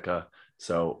Azteca.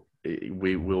 So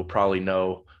we will probably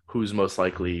know who's most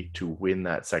likely to win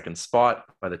that second spot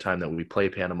by the time that we play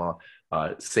Panama.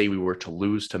 Say we were to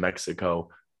lose to Mexico,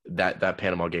 that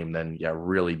Panama game then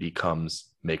really becomes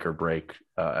make or break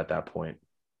at that point.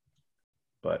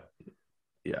 But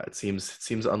yeah, it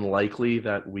seems unlikely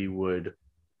that we would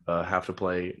have to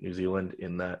play New Zealand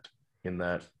in that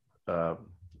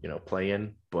play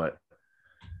in, but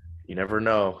you never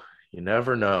know. You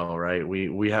never know, right?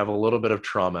 We have a little bit of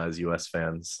trauma as US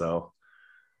fans, so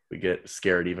we get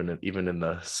scared even in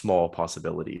the small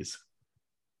possibilities.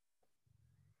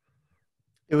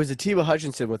 It was Atiba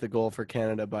Hutchinson with a goal for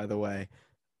Canada, by the way.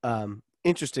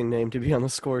 Interesting name to be on the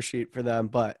score sheet for them,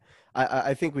 but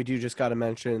I think we do just got to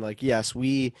mention, like, yes,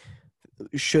 we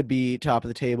should be top of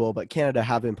the table, but Canada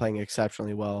have been playing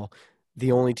exceptionally well.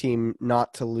 The only team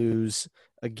not to lose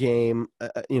a game,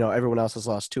 everyone else has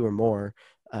lost 2 or more,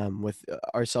 with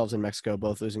ourselves and Mexico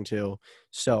both losing 2.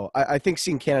 So I think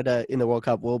seeing Canada in the World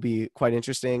Cup will be quite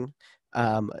interesting.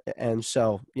 And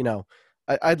so,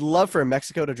 I'd love for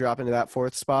Mexico to drop into that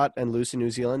 4th spot and lose to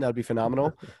New Zealand. That would be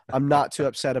phenomenal. I'm not too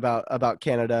upset about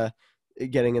Canada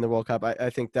getting in the World Cup. I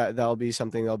think that'll be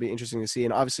something that'll be interesting to see.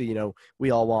 And obviously,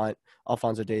 we all want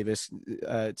Alphonso Davies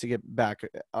to get back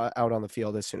out on the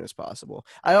field as soon as possible.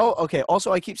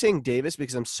 Also, I keep saying Davis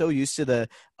because I'm so used to the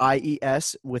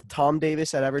IES with Tom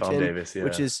Davis at Everton, Tom Davis, yeah.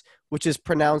 which is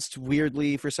pronounced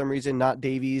weirdly for some reason, not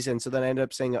Davies. And so then I ended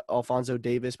up saying Alphonso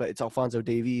Davis, but it's Alphonso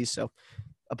Davies. So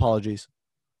apologies.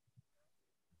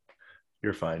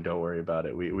 You're fine. Don't worry about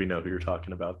it. We know who you're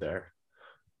talking about there.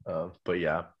 But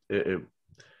yeah,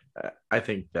 I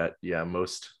think that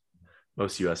most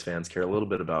U.S. fans care a little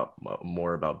bit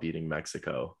more about beating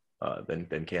Mexico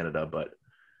than Canada, but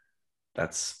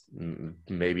that's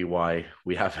maybe why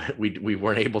we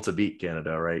weren't able to beat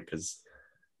Canada, right? Because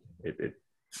it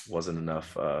wasn't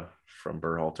enough from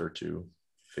Berhalter to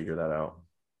figure that out.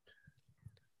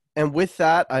 And with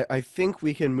that, I think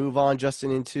we can move on, Justin,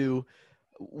 into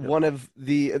one of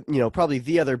the, probably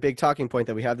the other big talking point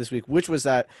that we have this week, which was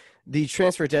that the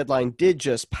transfer deadline did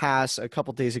just pass a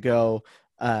couple days ago.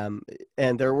 And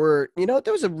there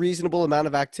was a reasonable amount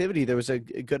of activity. There was a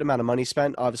good amount of money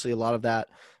spent. Obviously, a lot of that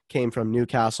came from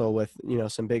Newcastle with,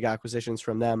 some big acquisitions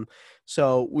from them.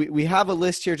 So we have a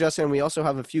list here, Justin. We also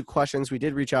have a few questions. We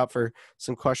did reach out for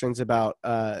some questions about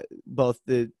both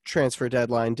the transfer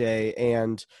deadline day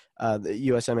and the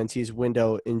USMNT's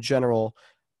window in general.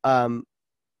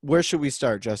 Where should we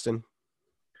start, Justin?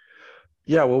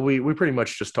 Yeah, well, we pretty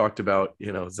much just talked about,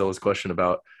 Zilla's question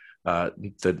about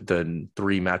the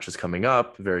 3 matches coming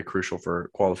up, very crucial for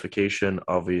qualification,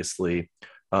 obviously.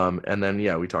 And then,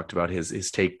 we talked about his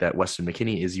take that Weston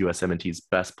McKennie is USMNT's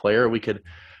best player. We could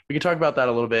talk about that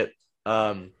a little bit.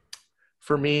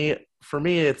 For me,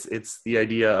 it's the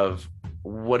idea of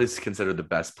what is considered the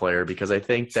best player, because I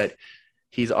think that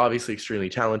he's obviously extremely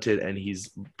talented and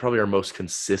he's probably our most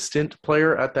consistent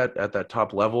player at that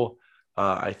top level.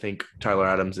 I think Tyler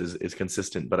Adams is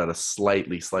consistent, but at a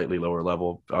slightly lower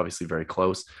level, obviously very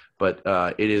close. But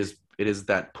it is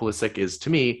that Pulisic is, to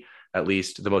me, at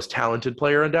least, the most talented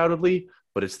player undoubtedly,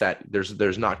 but it's that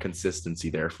there's not consistency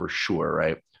there for sure,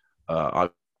 right?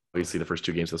 Obviously the first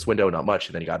 2 games of this window, not much.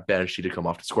 And then he got benched. He did come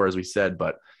off to score, as we said,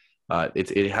 but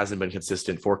it hasn't been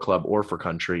consistent for club or for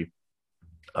country.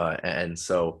 And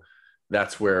so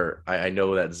that's where I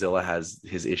know that Zilla has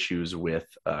his issues with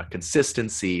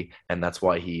consistency, and that's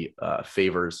why he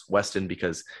favors Weston,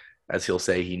 because, as he'll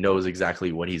say, he knows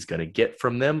exactly what he's going to get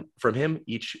from him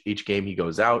each game he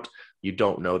goes out. You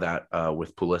don't know that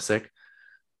with Pulisic.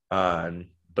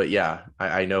 But yeah,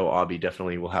 I know Aubie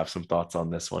definitely will have some thoughts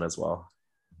on this one as well.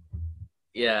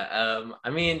 Yeah,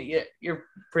 you're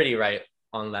pretty right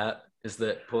on that, is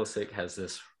that Pulisic has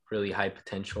this really high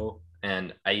potential.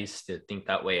 And I used to think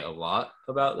that way a lot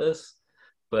about this,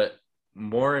 but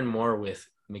more and more with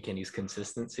McKennie's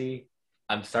consistency,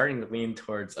 I'm starting to lean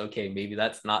towards, okay, maybe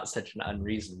that's not such an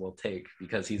unreasonable take,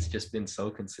 because he's just been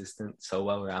so consistent, so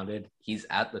well-rounded. He's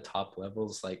at the top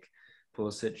levels like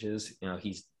Pulisic is.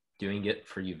 He's doing it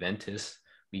for Juventus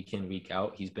week in, week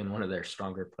out. He's been one of their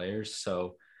stronger players.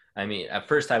 So, at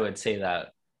first I would say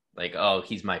that, like, oh,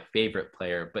 he's my favorite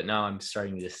player, but now I'm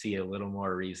starting to see a little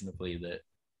more reasonably that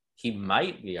he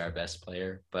might be our best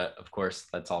player, but of course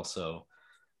that's also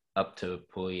up to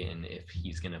Pulley and if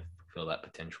he's going to fulfill that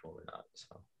potential or not.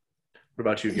 So, what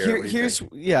about you, Garrett?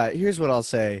 Here's what I'll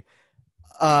say.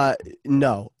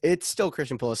 No, it's still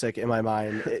Christian Pulisic in my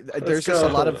mind. There's just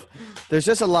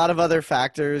a lot of other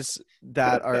factors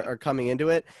that are coming into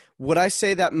it. Would I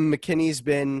say that McKennie's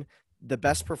been the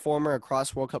best performer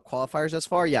across World Cup qualifiers thus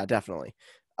far? Yeah, definitely.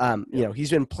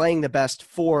 He's been playing the best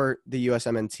for the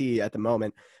USMNT at the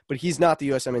moment, but he's not the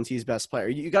USMNT's best player.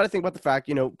 You got to think about the fact,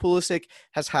 Pulisic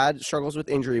has had struggles with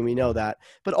injury, and we know that.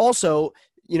 But also,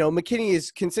 McKinney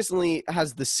is consistently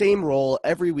has the same role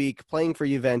every week playing for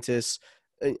Juventus,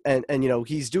 and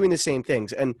he's doing the same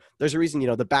things. And there's a reason,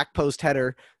 the back post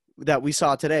header that we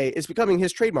saw today is becoming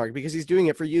his trademark because he's doing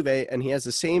it for Juve, and he has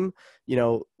the same,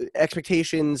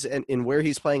 expectations and in where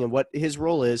he's playing and what his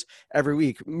role is every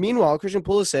week. Meanwhile, Christian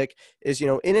Pulisic is,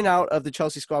 in and out of the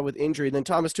Chelsea squad with injury. Then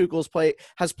Thomas Tuchel's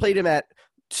has played him at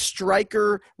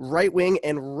striker, right wing,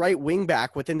 and right wing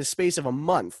back within the space of a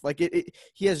month. Like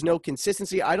he has no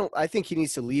consistency. I think he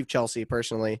needs to leave Chelsea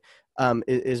personally,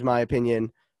 is my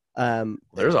opinion.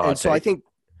 There's a hot so take.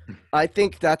 I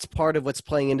think that's part of what's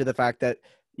playing into the fact that,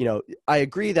 I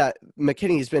agree that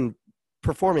McKinney has been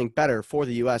performing better for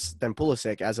the U.S. than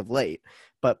Pulisic as of late,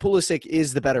 but Pulisic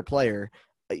is the better player.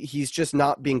 He's just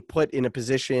not being put in a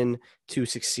position to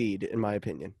succeed, in my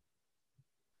opinion.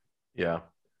 Yeah,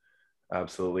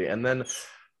 absolutely. And then,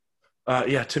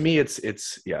 to me,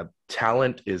 it's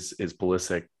talent is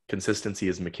Pulisic, consistency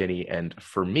is McKinney, and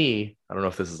for me, I don't know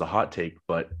if this is a hot take,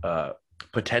 but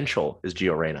potential is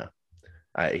Gio Reyna.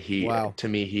 To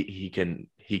me, he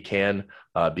can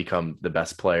become the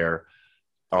best player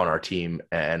on our team,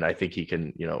 and I think he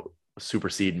can,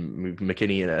 supersede supersede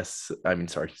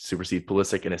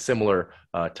Pulisic in a similar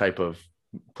type of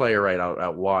player right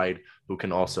out wide who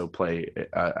can also play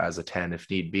as a 10 if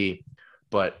need be.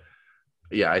 But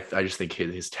yeah, I just think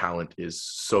his talent is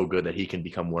so good that he can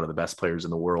become one of the best players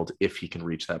in the world if he can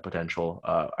reach that potential.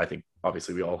 I think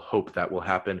obviously we all hope that will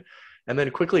happen. And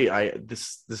then quickly,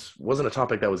 this wasn't a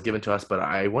topic that was given to us, but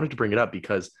I wanted to bring it up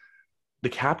because the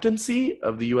captaincy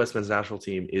of the U.S. men's national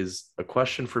team is a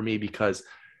question for me because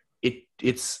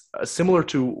it's similar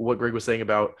to what Greg was saying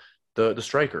about the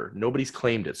striker. Nobody's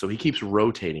claimed it, so he keeps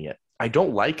rotating it. I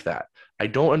don't like that. I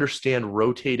don't understand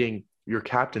rotating your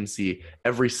captaincy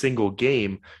every single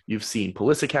game. You've seen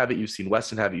Pulisic have it. You've seen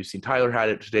Weston have it. You've seen Tyler had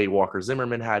it today. Walker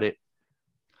Zimmerman had it.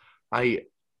 I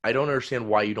don't understand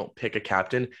why you don't pick a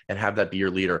captain and have that be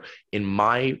your leader. In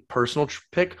my personal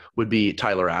pick would be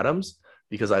Tyler Adams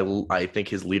because I think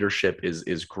his leadership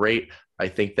is great. I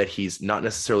think that he's not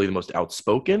necessarily the most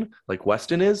outspoken like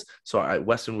Weston is. So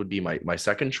Weston would be my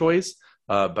second choice.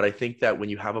 But I think that when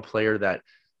you have a player that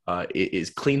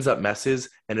cleans up messes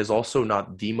and is also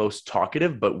not the most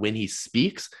talkative, but when he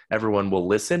speaks, everyone will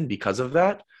listen because of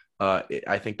that.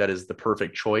 I think that is the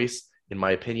perfect choice, in my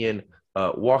opinion.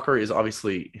 Walker is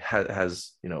obviously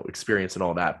has experience and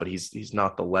all that, but he's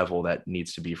not the level that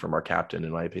needs to be from our captain,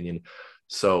 in my opinion.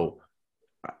 So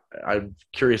I'm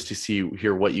curious to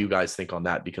hear what you guys think on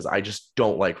that, because I just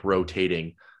don't like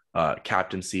rotating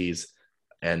captaincies,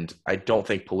 and I don't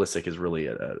think Pulisic is really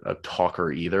a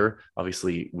talker either.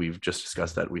 Obviously, we've just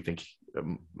discussed that we think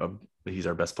he's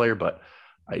our best player, but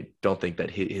I don't think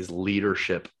that his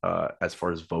leadership, as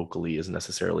far as vocally, is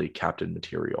necessarily captain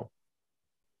material.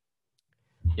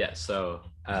 Yeah, so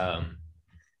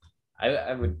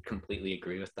I would completely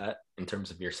agree with that in terms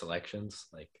of your selections,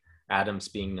 like Adams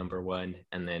being number one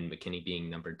and then McKinney being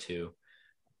number two.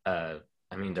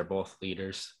 They're both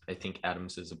leaders. I think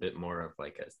Adams is a bit more of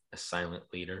like a silent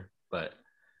leader,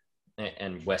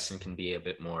 and Weston can be a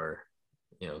bit more,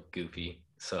 goofy.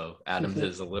 So Adams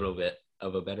is a little bit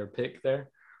of a better pick there,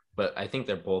 but I think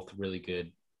they're both really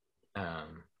good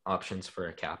options for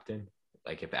a captain.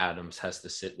 Like if Adams has to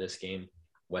sit this game,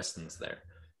 Weston's there.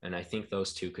 And I think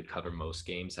those two could cover most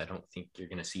games. I don't think you're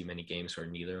going to see many games where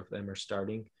neither of them are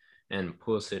starting. And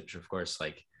Pulisic, of course,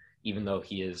 like, even though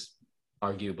he is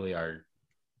arguably our,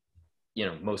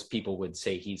 most people would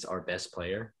say he's our best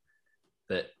player,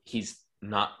 that he's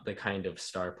not the kind of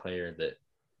star player that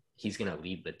he's going to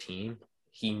lead the team.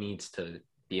 He needs to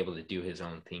be able to do his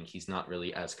own thing. He's not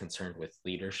really as concerned with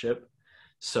leadership.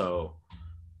 So,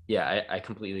 yeah, I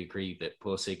completely agree that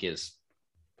Pulisic is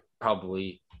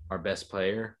probably our best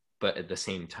player, but at the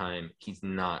same time, he's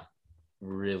not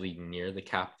really near the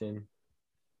captain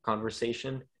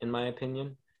conversation, in my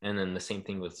opinion. And then the same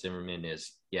thing with Zimmerman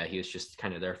is, yeah, he was just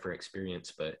kind of there for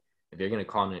experience, but if you're going to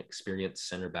call an experienced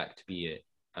center back to be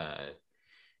a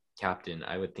captain,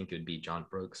 I would think it would be John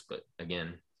Brooks. But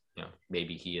again,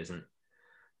 maybe he isn't.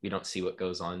 We don't see what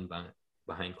goes on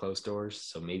behind closed doors,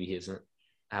 so maybe he doesn't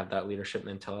have that leadership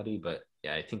mentality. But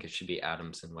yeah, I think it should be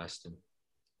Adams and Weston.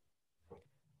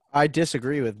 I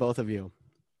disagree with both of you.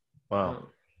 Wow.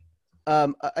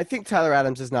 I think Tyler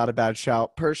Adams is not a bad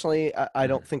shout. Personally, I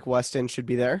don't think Weston should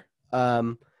be there.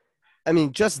 During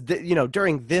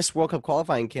this World Cup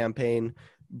qualifying campaign,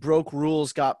 broke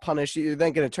rules, got punished. You're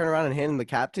then going to turn around and hand him the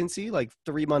captaincy like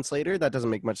 3 months later? That doesn't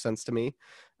make much sense to me.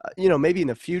 Maybe in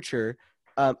the future.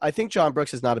 I think John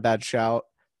Brooks is not a bad shout.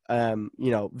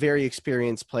 Very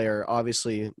experienced player,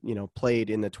 obviously, played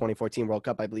in the 2014 World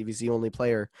Cup. I believe he's the only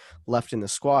player left in the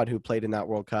squad who played in that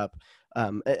World Cup.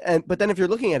 But then if you're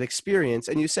looking at experience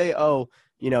and you say,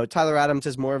 Tyler Adams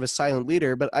is more of a silent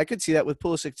leader, but I could see that with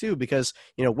Pulisic too, because,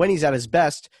 when he's at his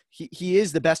best, he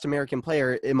is the best American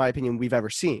player, in my opinion, we've ever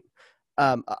seen.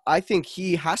 I think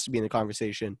he has to be in the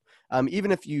conversation.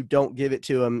 Even if you don't give it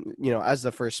to him, as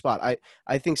the first spot.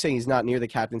 I think saying he's not near the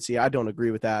captaincy, I don't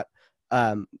agree with that.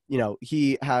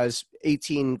 He has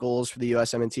 18 goals for the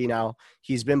USMNT now.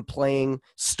 He's been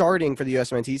starting for the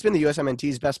USMNT. He's been the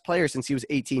USMNT's best player since he was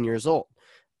 18 years old.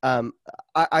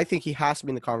 I think he has to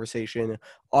be in the conversation.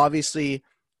 Obviously,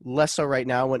 less so right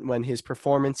now when his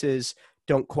performances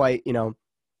don't quite,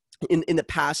 in the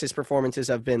past, his performances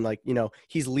have been like,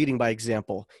 he's leading by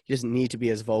example. He doesn't need to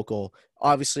be as vocal.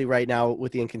 Obviously, right now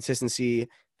with the inconsistency,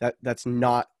 that's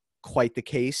not quite the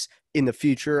case. In the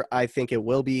future, I think it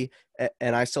will be,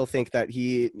 and I still think that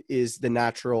he is the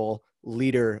natural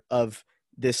leader of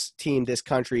this team, this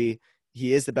country.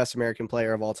 He is the best American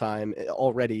player of all time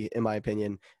already, in my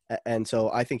opinion, and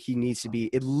so I think he needs to be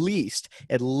at least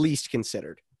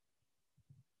considered.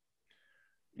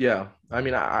 Yeah, I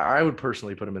mean, I would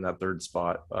personally put him in that third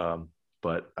spot,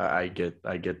 but I get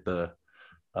the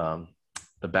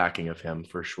backing of him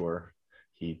for sure.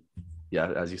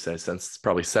 As you say, since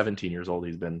probably 17 years old,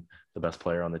 he's been the best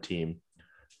player on the team.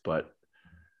 But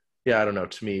yeah, I don't know.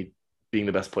 To me, being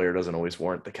the best player doesn't always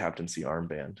warrant the captaincy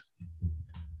armband.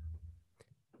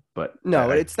 But no,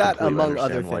 it's that among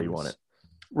other things. Why you want it.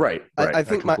 Right. I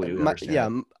think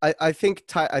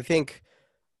I think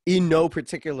in no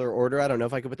particular order. I don't know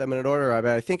if I could put them in an order,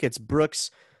 but I think it's Brooks,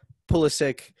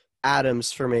 Pulisic,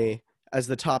 Adams for me as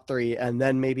the top three, and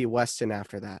then maybe Weston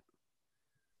after that.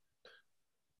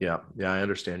 Yeah, I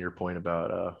understand your point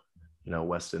about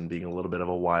Weston being a little bit of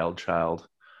a wild child,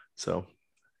 so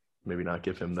maybe not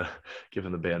give him the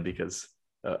ban because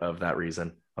of that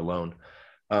reason alone.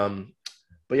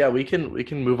 But yeah, we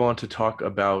can move on to talk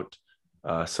about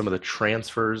some of the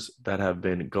transfers that have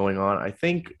been going on. I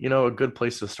think a good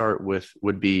place to start with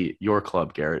would be your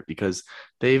club, Garrett, because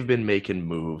they've been making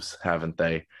moves, haven't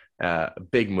they?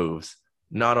 Big moves.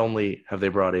 Not only have they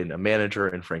brought in a manager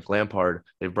in Frank Lampard,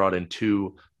 they've brought in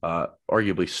two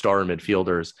arguably star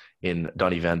midfielders in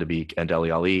Donny van de Beek and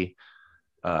Dele Alli.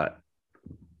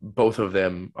 Both of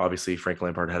them, obviously, Frank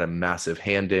Lampard had a massive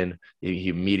hand in. He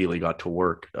immediately got to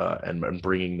work and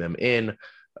bringing them in.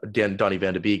 Donny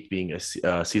van de Beek being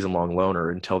a season-long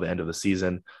loaner until the end of the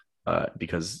season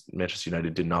because Manchester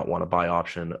United did not want a buy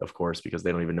option, of course, because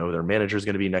they don't even know who their manager is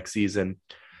going to be next season.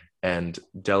 And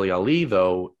Dele Alli,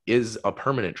 though, is a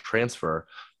permanent transfer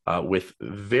with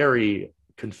very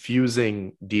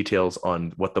confusing details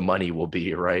on what the money will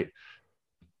be, right?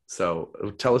 So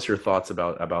tell us your thoughts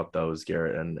about those,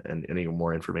 Garrett, and any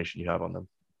more information you have on them.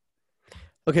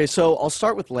 Okay, so I'll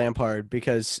start with Lampard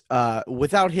because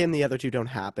without him, the other two don't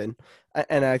happen.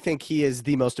 And I think he is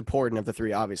the most important of the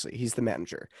three, obviously. He's the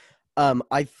manager.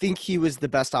 I think he was the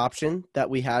best option that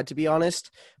we had, to be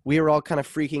honest. We were all kind of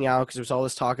freaking out because there was all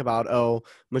this talk about,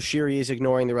 Moshiri is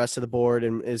ignoring the rest of the board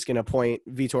and is going to appoint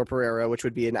Vitor Pereira, which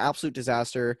would be an absolute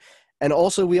disaster. And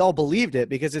also we all believed it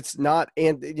because it's not,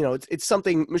 and it's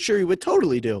something Moshiri would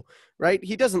totally do, right?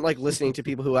 He doesn't like listening to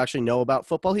people who actually know about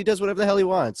football. He does whatever the hell he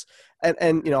wants.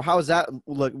 And how is that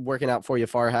working out for you,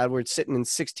 Farhad? We're sitting in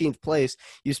 16th place.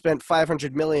 You spent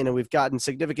 $500 million and we've gotten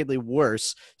significantly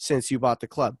worse since you bought the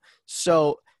club.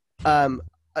 So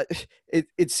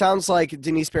it sounds like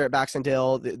Denise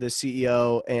Barrett-Baxendale, the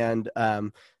CEO, and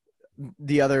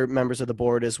the other members of the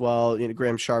board as well.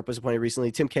 Graham Sharp was appointed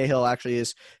recently. Tim Cahill actually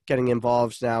is getting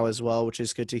involved now as well, which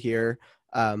is good to hear.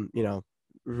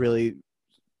 Really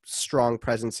strong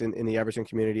presence in the Everton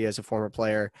community as a former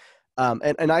player.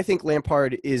 And I think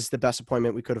Lampard is the best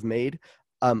appointment we could have made.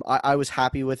 I was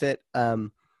happy with it.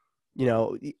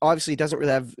 Obviously he doesn't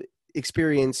really have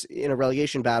experience in a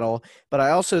relegation battle, but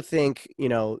I also think,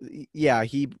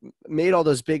 he made all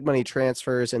those big money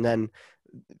transfers and then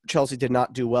Chelsea did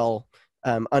not do well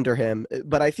under him.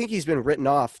 But I think he's been written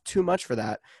off too much for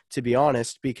that, to be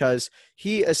honest, because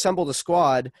he assembled a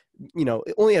squad,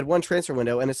 only had one transfer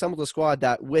window and assembled a squad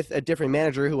that with a different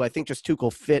manager who I think just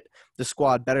Tuchel fit the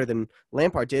squad better than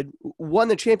Lampard did, won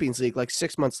the Champions League like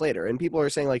 6 months later. And people are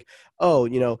saying like,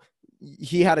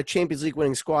 he had a Champions League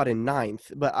winning squad in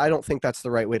 9th, but I don't think that's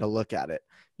the right way to look at it.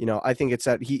 I think it's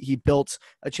that he built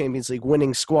a Champions League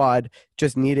winning squad,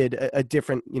 just needed a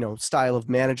different, style of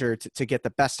manager to get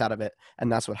the best out of it.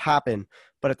 And that's what happened.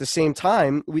 But at the same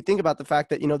time, we think about the fact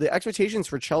that, the expectations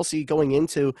for Chelsea going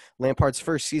into Lampard's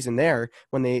first season there,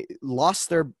 when they lost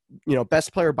their,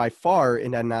 best player by far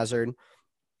in Eden Hazard,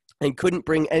 and couldn't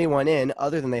bring anyone in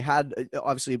other than they had,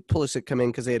 obviously, Pulisic come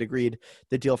in because they had agreed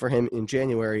the deal for him in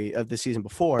January of the season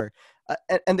before.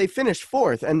 And they finished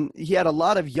fourth, and he had a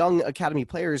lot of young academy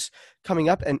players coming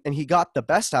up, and he got the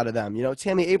best out of them.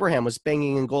 Tammy Abraham was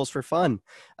banging in goals for fun.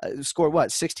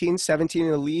 Scored, 16, 17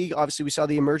 in the league? Obviously, we saw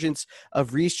the emergence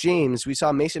of Reece James. We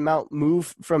saw Mason Mount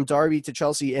move from Derby to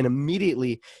Chelsea and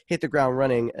immediately hit the ground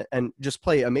running and just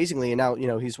play amazingly. And now,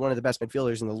 he's one of the best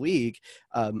midfielders in the league.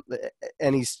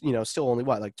 And he's, still only,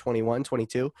 21,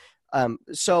 22?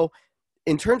 So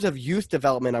in terms of youth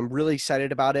development, I'm really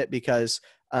excited about it because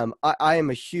I am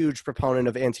a huge proponent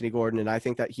of Anthony Gordon, and I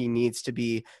think that he needs to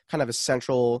be kind of a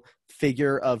central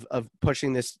figure of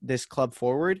pushing this club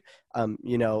forward.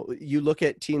 You look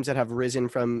at teams that have risen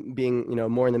from being,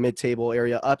 more in the mid-table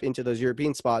area up into those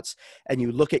European spots, and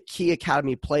you look at key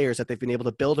academy players that they've been able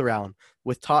to build around.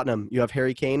 With Tottenham, you have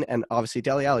Harry Kane and obviously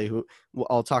Dele Alli, who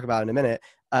I'll talk about in a minute.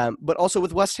 But also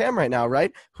with West Ham right now,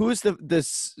 right? Who's the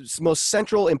most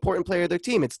central, important player of their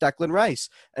team? It's Declan Rice,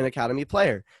 an academy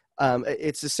player.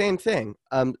 It's the same thing.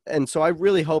 And so I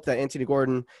really hope that Anthony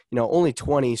Gordon, only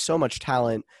 20, so much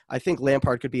talent. I think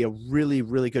Lampard could be a really,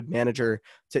 really good manager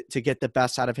to get the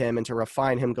best out of him and to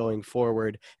refine him going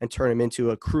forward and turn him into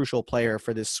a crucial player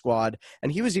for this squad.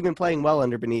 And he was even playing well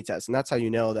under Benitez. And that's how you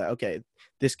know that, okay,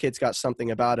 this kid's got something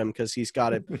about him because he's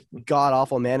got a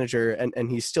god-awful manager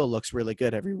and he still looks really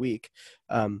good every week.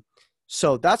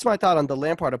 So that's my thought on the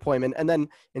Lampard appointment. And then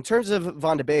in terms of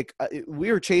Van de Beek, we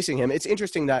were chasing him. It's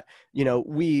interesting that,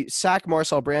 we sack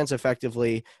Marcel Brands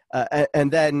effectively,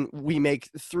 and then we make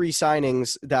 3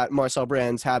 signings that Marcel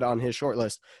Brands had on his short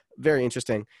list. Very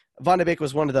interesting. Van de Beek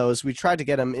was one of those. We tried to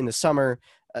get him in the summer.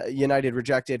 United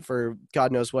rejected for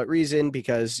God knows what reason,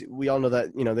 because we all know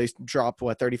that, they dropped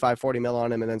 35, 40 mil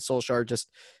on him, and then Solskjaer just,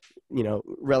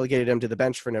 relegated him to the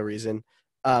bench for no reason.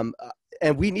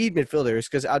 And we need midfielders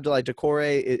because Abdoulaye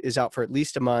Doucouré is out for at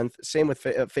least a month. Same with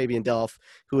Fabian Delph,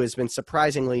 who has been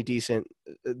surprisingly decent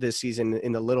this season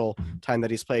in the little time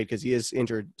that he's played because he is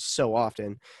injured so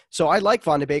often. So I like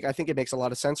Van de Beek. I think it makes a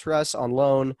lot of sense for us on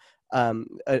loan.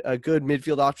 A good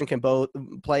midfield option can both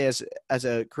play as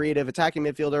a creative attacking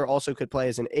midfielder, also could play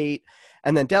as an 8.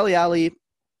 And then Dele Alli,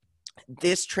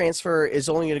 this transfer is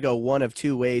only going to go one of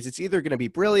 2 ways. It's either going to be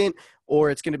brilliant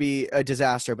or it's going to be a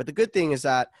disaster. But the good thing is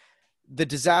that the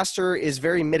disaster is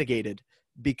very mitigated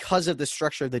because of the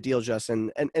structure of the deal, Justin.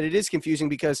 And it is confusing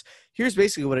because here's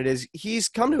basically what it is. He's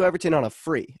come to Everton on a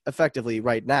free, effectively,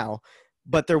 right now.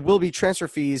 But there will be transfer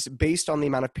fees based on the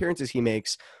amount of appearances he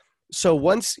makes. So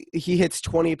once he hits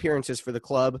 20 appearances for the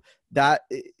club, that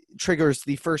triggers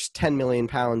the first £10 million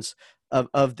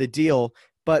of the deal.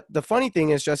 But the funny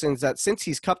thing is, Justin, is that since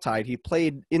he's cup tied, he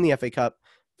played in the FA Cup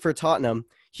for Tottenham,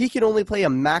 he can only play a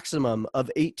maximum of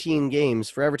 18 games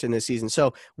for Everton this season.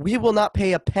 So we will not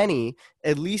pay a penny,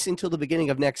 at least until the beginning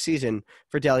of next season,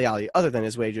 for Dele Alli, other than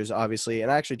his wages, obviously. And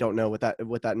I actually don't know what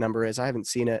that number is. I haven't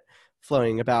seen it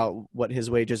flowing about what his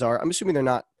wages are. I'm assuming they're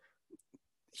not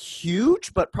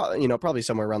huge, but probably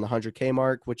somewhere around the 100K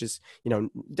mark, which is,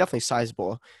 definitely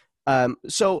sizable.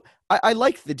 So I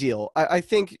like the deal. I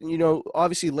think,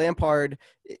 obviously Lampard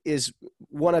is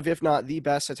one of, if not the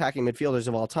best attacking midfielders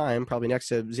of all time, probably next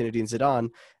to Zinedine Zidane.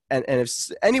 And if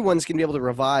anyone's going to be able to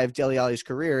revive Dele Alli's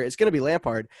career, it's going to be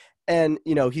Lampard. And,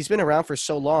 he's been around for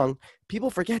so long. People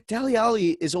forget Dele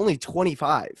Alli is only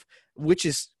 25, which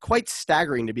is quite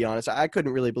staggering, to be honest. I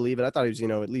couldn't really believe it. I thought he was,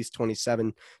 at least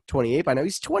 27, 28 by now.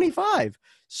 He's 25.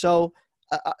 So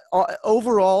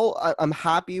overall, I'm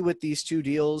happy with these 2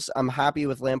 deals. I'm happy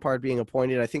with Lampard being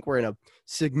appointed. I think we're in a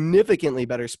significantly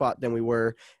better spot than we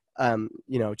were,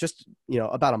 just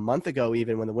about a month ago.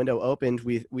 Even when the window opened,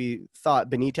 we thought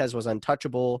Benitez was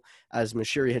untouchable, as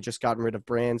Mashiri had just gotten rid of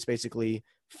Brands basically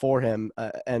for him.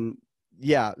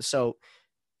 So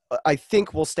I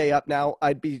think we'll stay up now.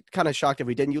 I'd be kind of shocked if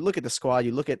we didn't. You look at the squad,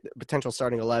 you look at the potential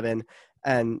starting 11,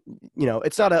 and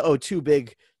it's not too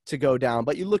big to go down,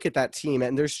 but you look at that team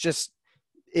and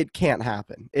it can't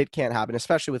happen. It can't happen,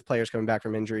 especially with players coming back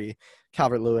from injury.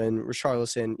 Calvert-Lewin,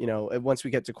 Richarlison, once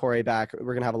we get Doucouré back,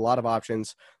 we're going to have a lot of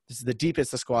options. This is the deepest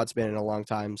the squad's been in a long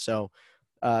time. So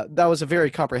that was a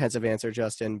very comprehensive answer,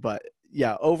 Justin, but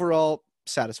yeah, overall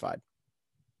satisfied.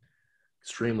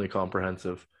 Extremely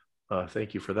comprehensive.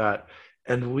 Thank you for that.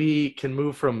 And we can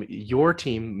move from your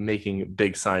team making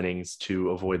big signings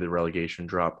to avoid the relegation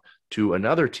drop to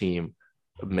another team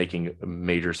making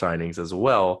major signings as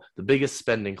well. The biggest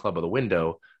spending club of the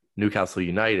window, Newcastle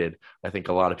United. I think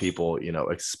a lot of people,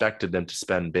 expected them to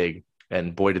spend big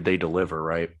and boy did they deliver,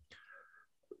 right?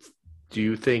 Do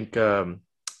you think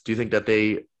that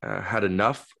they had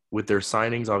enough with their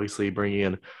signings? Obviously, bringing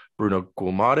in Bruno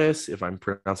Guimaraes, if I'm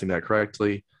pronouncing that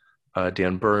correctly,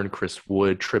 Dan Burn, Chris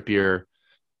Wood, Trippier.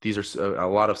 These are a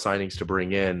lot of signings to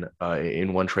bring in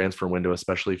one transfer window,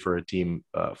 especially for a team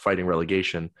fighting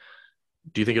relegation.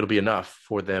 Do you think it'll be enough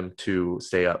for them to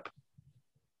stay up?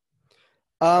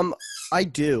 I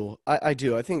do. I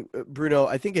do. I think Bruno.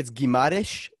 I think it's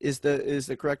Guimaraes is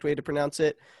the correct way to pronounce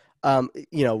it.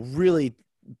 Really,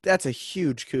 that's a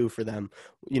huge coup for them.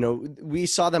 We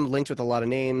saw them linked with a lot of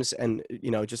names, and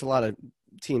just a lot of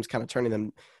teams kind of turning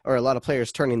them, or a lot of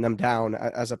players turning them down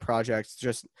as a project.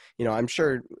 Just I'm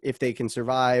sure if they can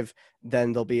survive,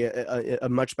 then they'll be a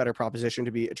much better proposition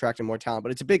to be attracting more talent.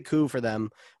 But it's a big coup for them.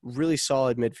 Really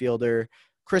solid midfielder.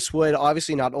 Chris Wood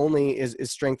obviously not only is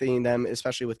strengthening them,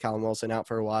 especially with Callum Wilson out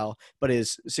for a while, but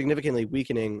is significantly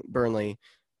weakening Burnley.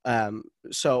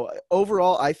 So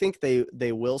overall, I think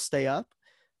they will stay up.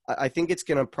 I think it's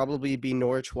going to probably be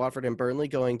Norwich, Watford, and Burnley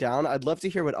going down. I'd love to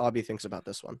hear what Aubie thinks about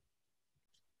this one.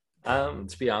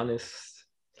 To be honest,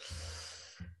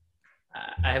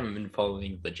 I haven't been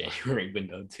following the January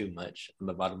window too much on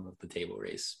the bottom of the table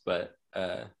race, but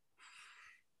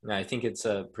I think it's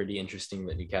pretty interesting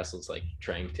that Newcastle's like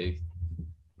trying to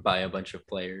buy a bunch of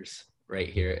players right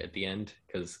here at the end,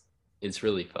 because it's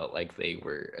really felt like they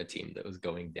were a team that was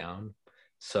going down.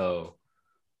 So,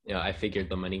 I figured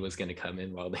the money was going to come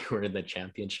in while they were in the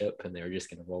championship and they were just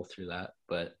going to roll through that.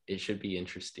 But it should be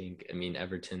interesting. I mean,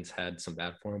 Everton's had some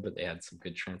bad form, but they had some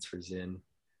good transfers in.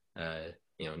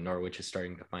 Norwich is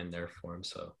starting to find their form.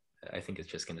 So I think it's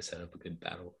just going to set up a good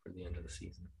battle for the end of the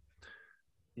season.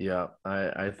 Yeah,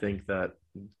 I think that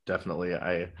definitely.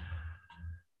 I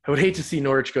would hate to see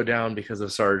Norwich go down because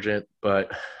of Sargent,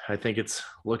 but I think it's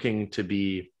looking to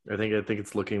be. I think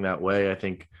it's looking that way. I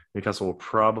think Newcastle will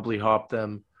probably hop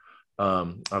them.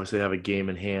 Obviously, they have a game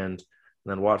in hand,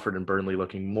 and then Watford and Burnley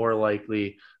looking more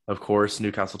likely. Of course,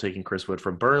 Newcastle taking Chris Wood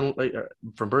from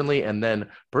Burnley, and then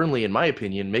Burnley, in my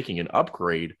opinion, making an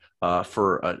upgrade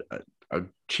for a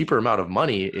cheaper amount of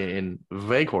money in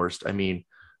Weghorst. I mean,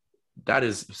 that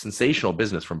is sensational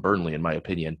business from Burnley, in my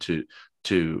opinion,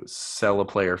 to sell a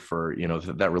player for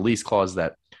that release clause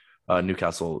that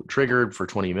Newcastle triggered for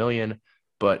 20 million.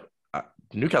 But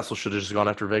Newcastle should have just gone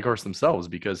after Weghorst themselves,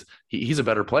 because he's a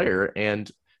better player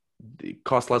and it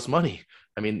costs less money.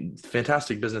 I mean,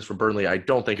 fantastic business from Burnley. I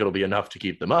don't think it'll be enough to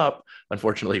keep them up,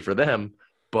 unfortunately for them,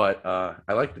 but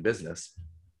I like the business.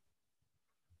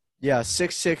 Yeah,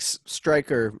 6'6"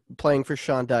 striker playing for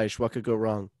Sean Dyche. What could go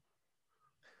wrong?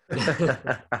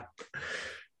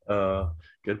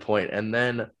 Good point. And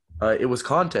then it was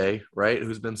Conte, right,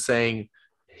 who's been saying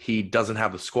he doesn't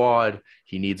have the squad.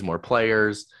 He needs more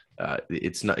players.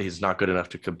 He's not good enough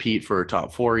to compete for a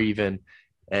top four even.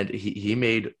 And he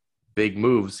made big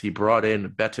moves. He brought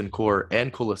in Betancourt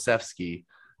and Kulusevski,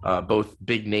 both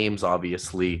big names,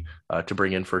 obviously, to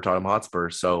bring in for Tottenham Hotspur.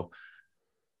 So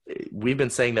we've been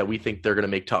saying that we think they're going to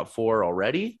make top four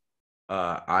already.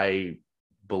 I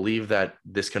believe that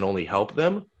this can only help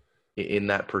them in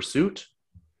that pursuit.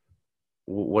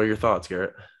 What are your thoughts,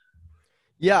 Garrett?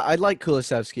 Yeah, I like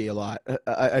Kulusevski a lot.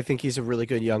 I think he's a really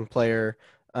good young player.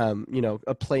 A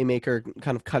playmaker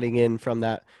kind of cutting in from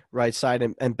that right side.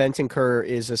 And Bentancur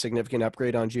is a significant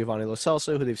upgrade on Giovanni Lo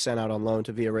Celso, who they've sent out on loan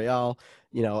to Villarreal.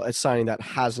 A signing that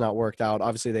has not worked out.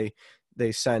 Obviously,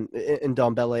 they sent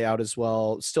Ndombele out as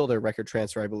well. Still their record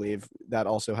transfer, I believe. That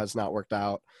also has not worked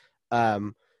out.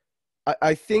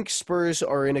 I think Spurs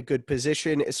are in a good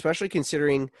position, especially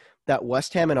considering that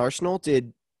West Ham and Arsenal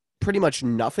did pretty much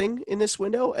nothing in this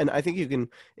window, and I think you can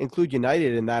include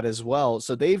United in that as well.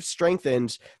 So they've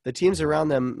strengthened. The teams around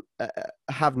them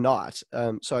have not.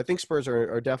 So I think Spurs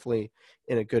are definitely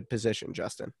in a good position,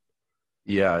 Justin.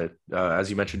 Yeah,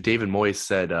 as you mentioned, David Moyes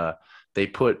said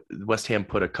West Ham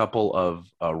put a couple of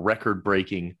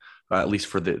record-breaking, at least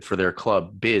for their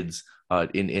club, bids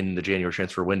in the January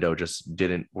transfer window, just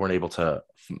weren't able to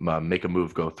make a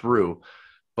move go through.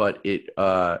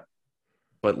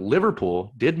 But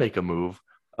Liverpool did make a move.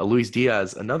 Luis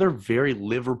Diaz, another very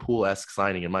Liverpool-esque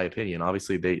signing, in my opinion.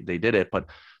 Obviously, they did it, but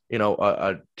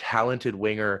a talented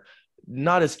winger,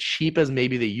 not as cheap as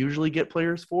maybe they usually get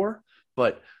players for,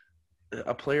 but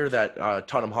a player that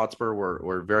Tottenham Hotspur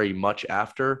were very much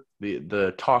after.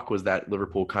 The talk was that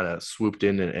Liverpool kind of swooped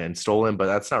in and stole him, but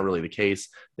that's not really the case.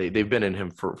 They've been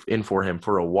in for him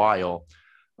for a while.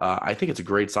 I think it's a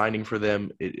great signing for them.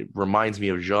 It reminds me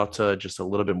of Jota, just a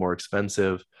little bit more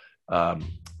expensive,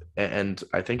 and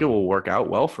I think it will work out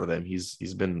well for them.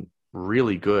 He's been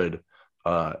really good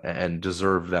and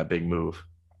deserved that big move.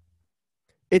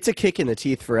 It's a kick in the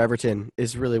teeth for Everton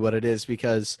is really what it is,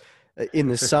 because in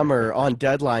the summer on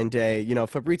deadline day,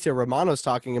 Fabrizio Romano's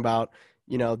talking about,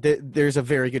 there's a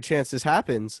very good chance this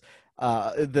happens.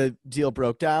 The deal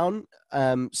broke down.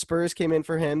 Spurs came in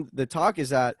for him. The talk is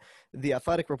that the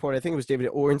Athletic report, I think it was David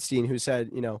Ornstein, who said,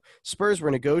 Spurs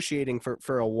were negotiating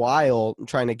for a while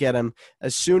trying to get him.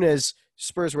 As soon as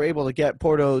Spurs were able to get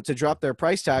Porto to drop their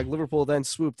price tag, Liverpool then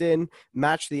swooped in,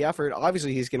 matched the effort.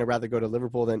 Obviously, he's going to rather go to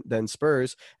Liverpool than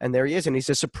Spurs, and there he is. And he's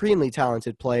a supremely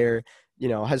talented player,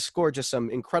 has scored just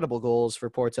some incredible goals for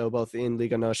Porto, both in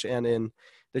Liga NOS and in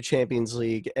the Champions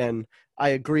League. And I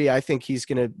agree. I think he's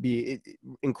going to be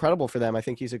incredible for them. I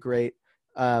think he's a great,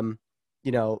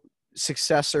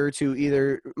 successor to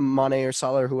either Mane or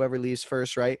Salah or whoever leaves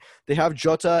first, right? They have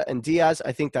Jota and Diaz.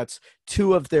 I think that's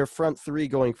two of their front three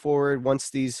going forward once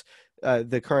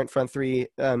the current front three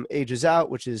ages out,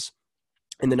 which is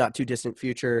in the not too distant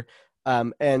future.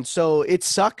 And so it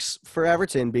sucks for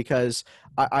Everton, because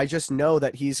I just know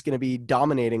that he's going to be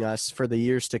dominating us for the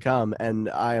years to come, and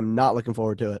I am not looking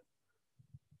forward to it.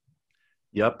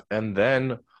 Yep. And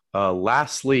then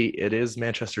lastly, it is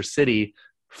Manchester City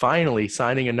finally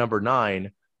signing a number 9,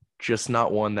 just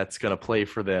not one that's going to play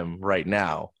for them right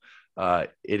now.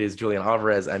 It is Julian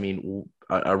Alvarez. I mean,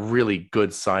 a really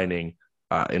good signing,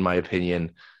 in my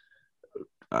opinion.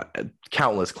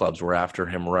 Countless clubs were after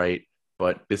him, right?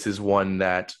 But this is one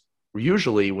that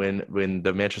usually when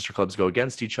the Manchester clubs go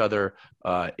against each other,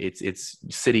 it's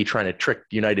City trying to trick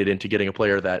United into getting a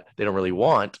player that they don't really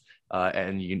want,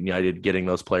 and United getting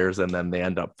those players, and then they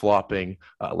end up flopping.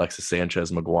 Alexis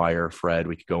Sanchez, Maguire, Fred,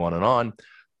 we could go on and on.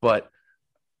 But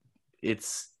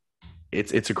it's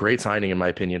a great signing, in my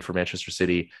opinion, for Manchester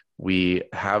City. We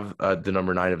have the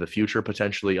number 9 of the future,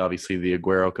 potentially. Obviously, the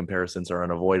Aguero comparisons are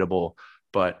unavoidable,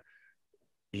 but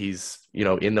he's,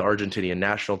 in the Argentinian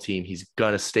national team. He's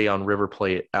going to stay on River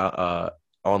Plate on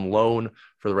loan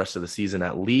for the rest of the season,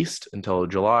 at least until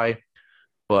July,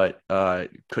 but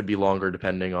could be longer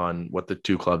depending on what the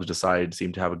two clubs decide.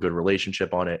 Seem to have a good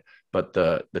relationship on it, but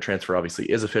the transfer obviously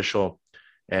is official,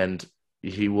 and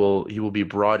he will be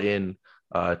brought in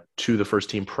to the first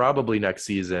team probably next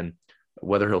season.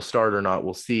 Whether he'll start or not,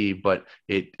 we'll see, but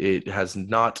it has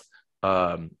not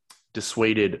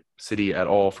dissuaded City at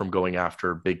all from going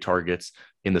after big targets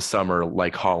in the summer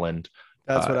like Haaland.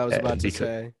 That's what I was about to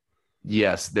say.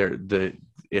 Yes,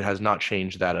 it has not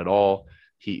changed that at all.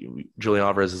 Julian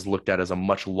Alvarez is looked at as a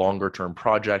much longer term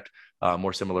project,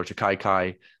 more similar to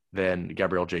Kai than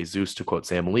Gabriel Jesus, to quote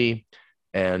Sam Lee.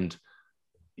 And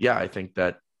yeah, I think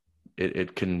that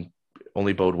it can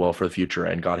only bode well for the future,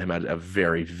 and got him at a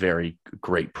very, very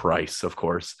great price, of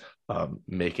course,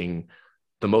 making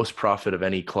the most profit of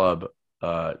any club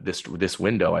this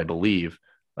window, I believe,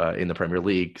 in the Premier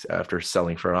League, after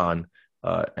selling Ferran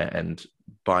and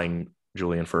buying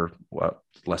Julian for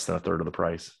less than a third of the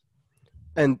price.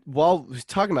 And while we're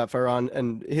talking about Ferran,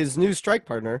 and his new strike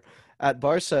partner at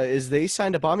Barca is they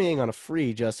signed Aubameyang on a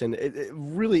free, Justin.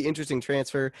 Really interesting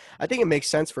transfer. I think it makes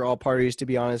sense for all parties, to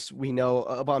be honest. We know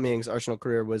Aubameyang's Arsenal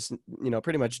career was,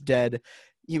 pretty much dead.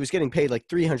 He was getting paid like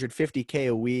 $350K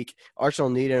a week. Arsenal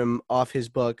needed him off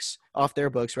their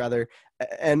books rather.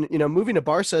 And, moving to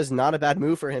Barca is not a bad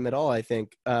move for him at all, I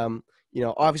think.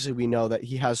 Obviously we know that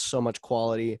he has so much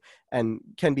quality and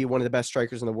can be one of the best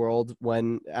strikers in the world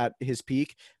when at his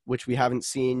peak, which we haven't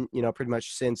seen, pretty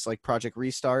much since like Project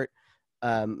Restart.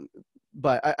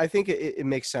 But I think it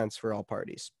makes sense for all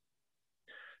parties.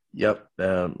 Yep.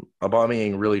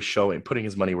 Aubameyang really putting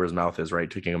his money where his mouth is, right?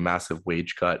 Taking a massive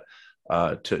wage cut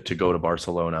to go to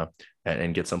Barcelona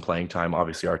and get some playing time.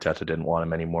 Obviously Arteta didn't want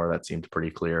him anymore. That seemed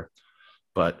pretty clear.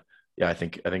 But yeah, I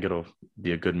think it'll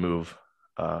be a good move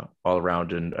all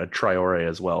around, and Traore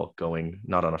as well, going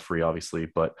not on a free, obviously,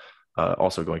 but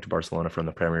also going to Barcelona from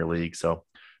the Premier League. So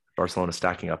Barcelona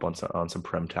stacking up on some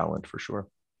Prem talent for sure.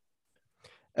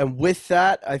 And with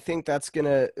that, I think that's going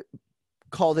to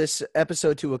call this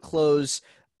episode to a close.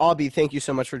 Aubie, thank you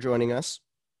so much for joining us.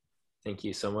 Thank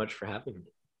you so much for having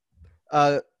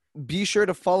me. Be sure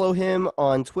to follow him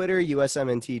on Twitter,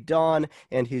 USMNT Dawn,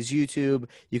 and his YouTube.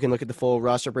 You can look at the full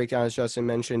roster breakdown, as Justin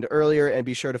mentioned earlier, and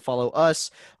be sure to follow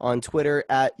us on Twitter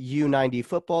at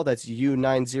U90Football. That's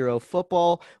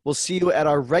U90Football. We'll see you at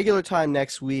our regular time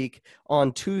next week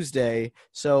on Tuesday.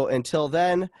 So until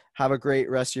then, have a great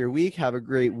rest of your week. Have a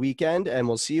great weekend, and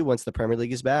we'll see you once the Premier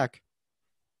League is back.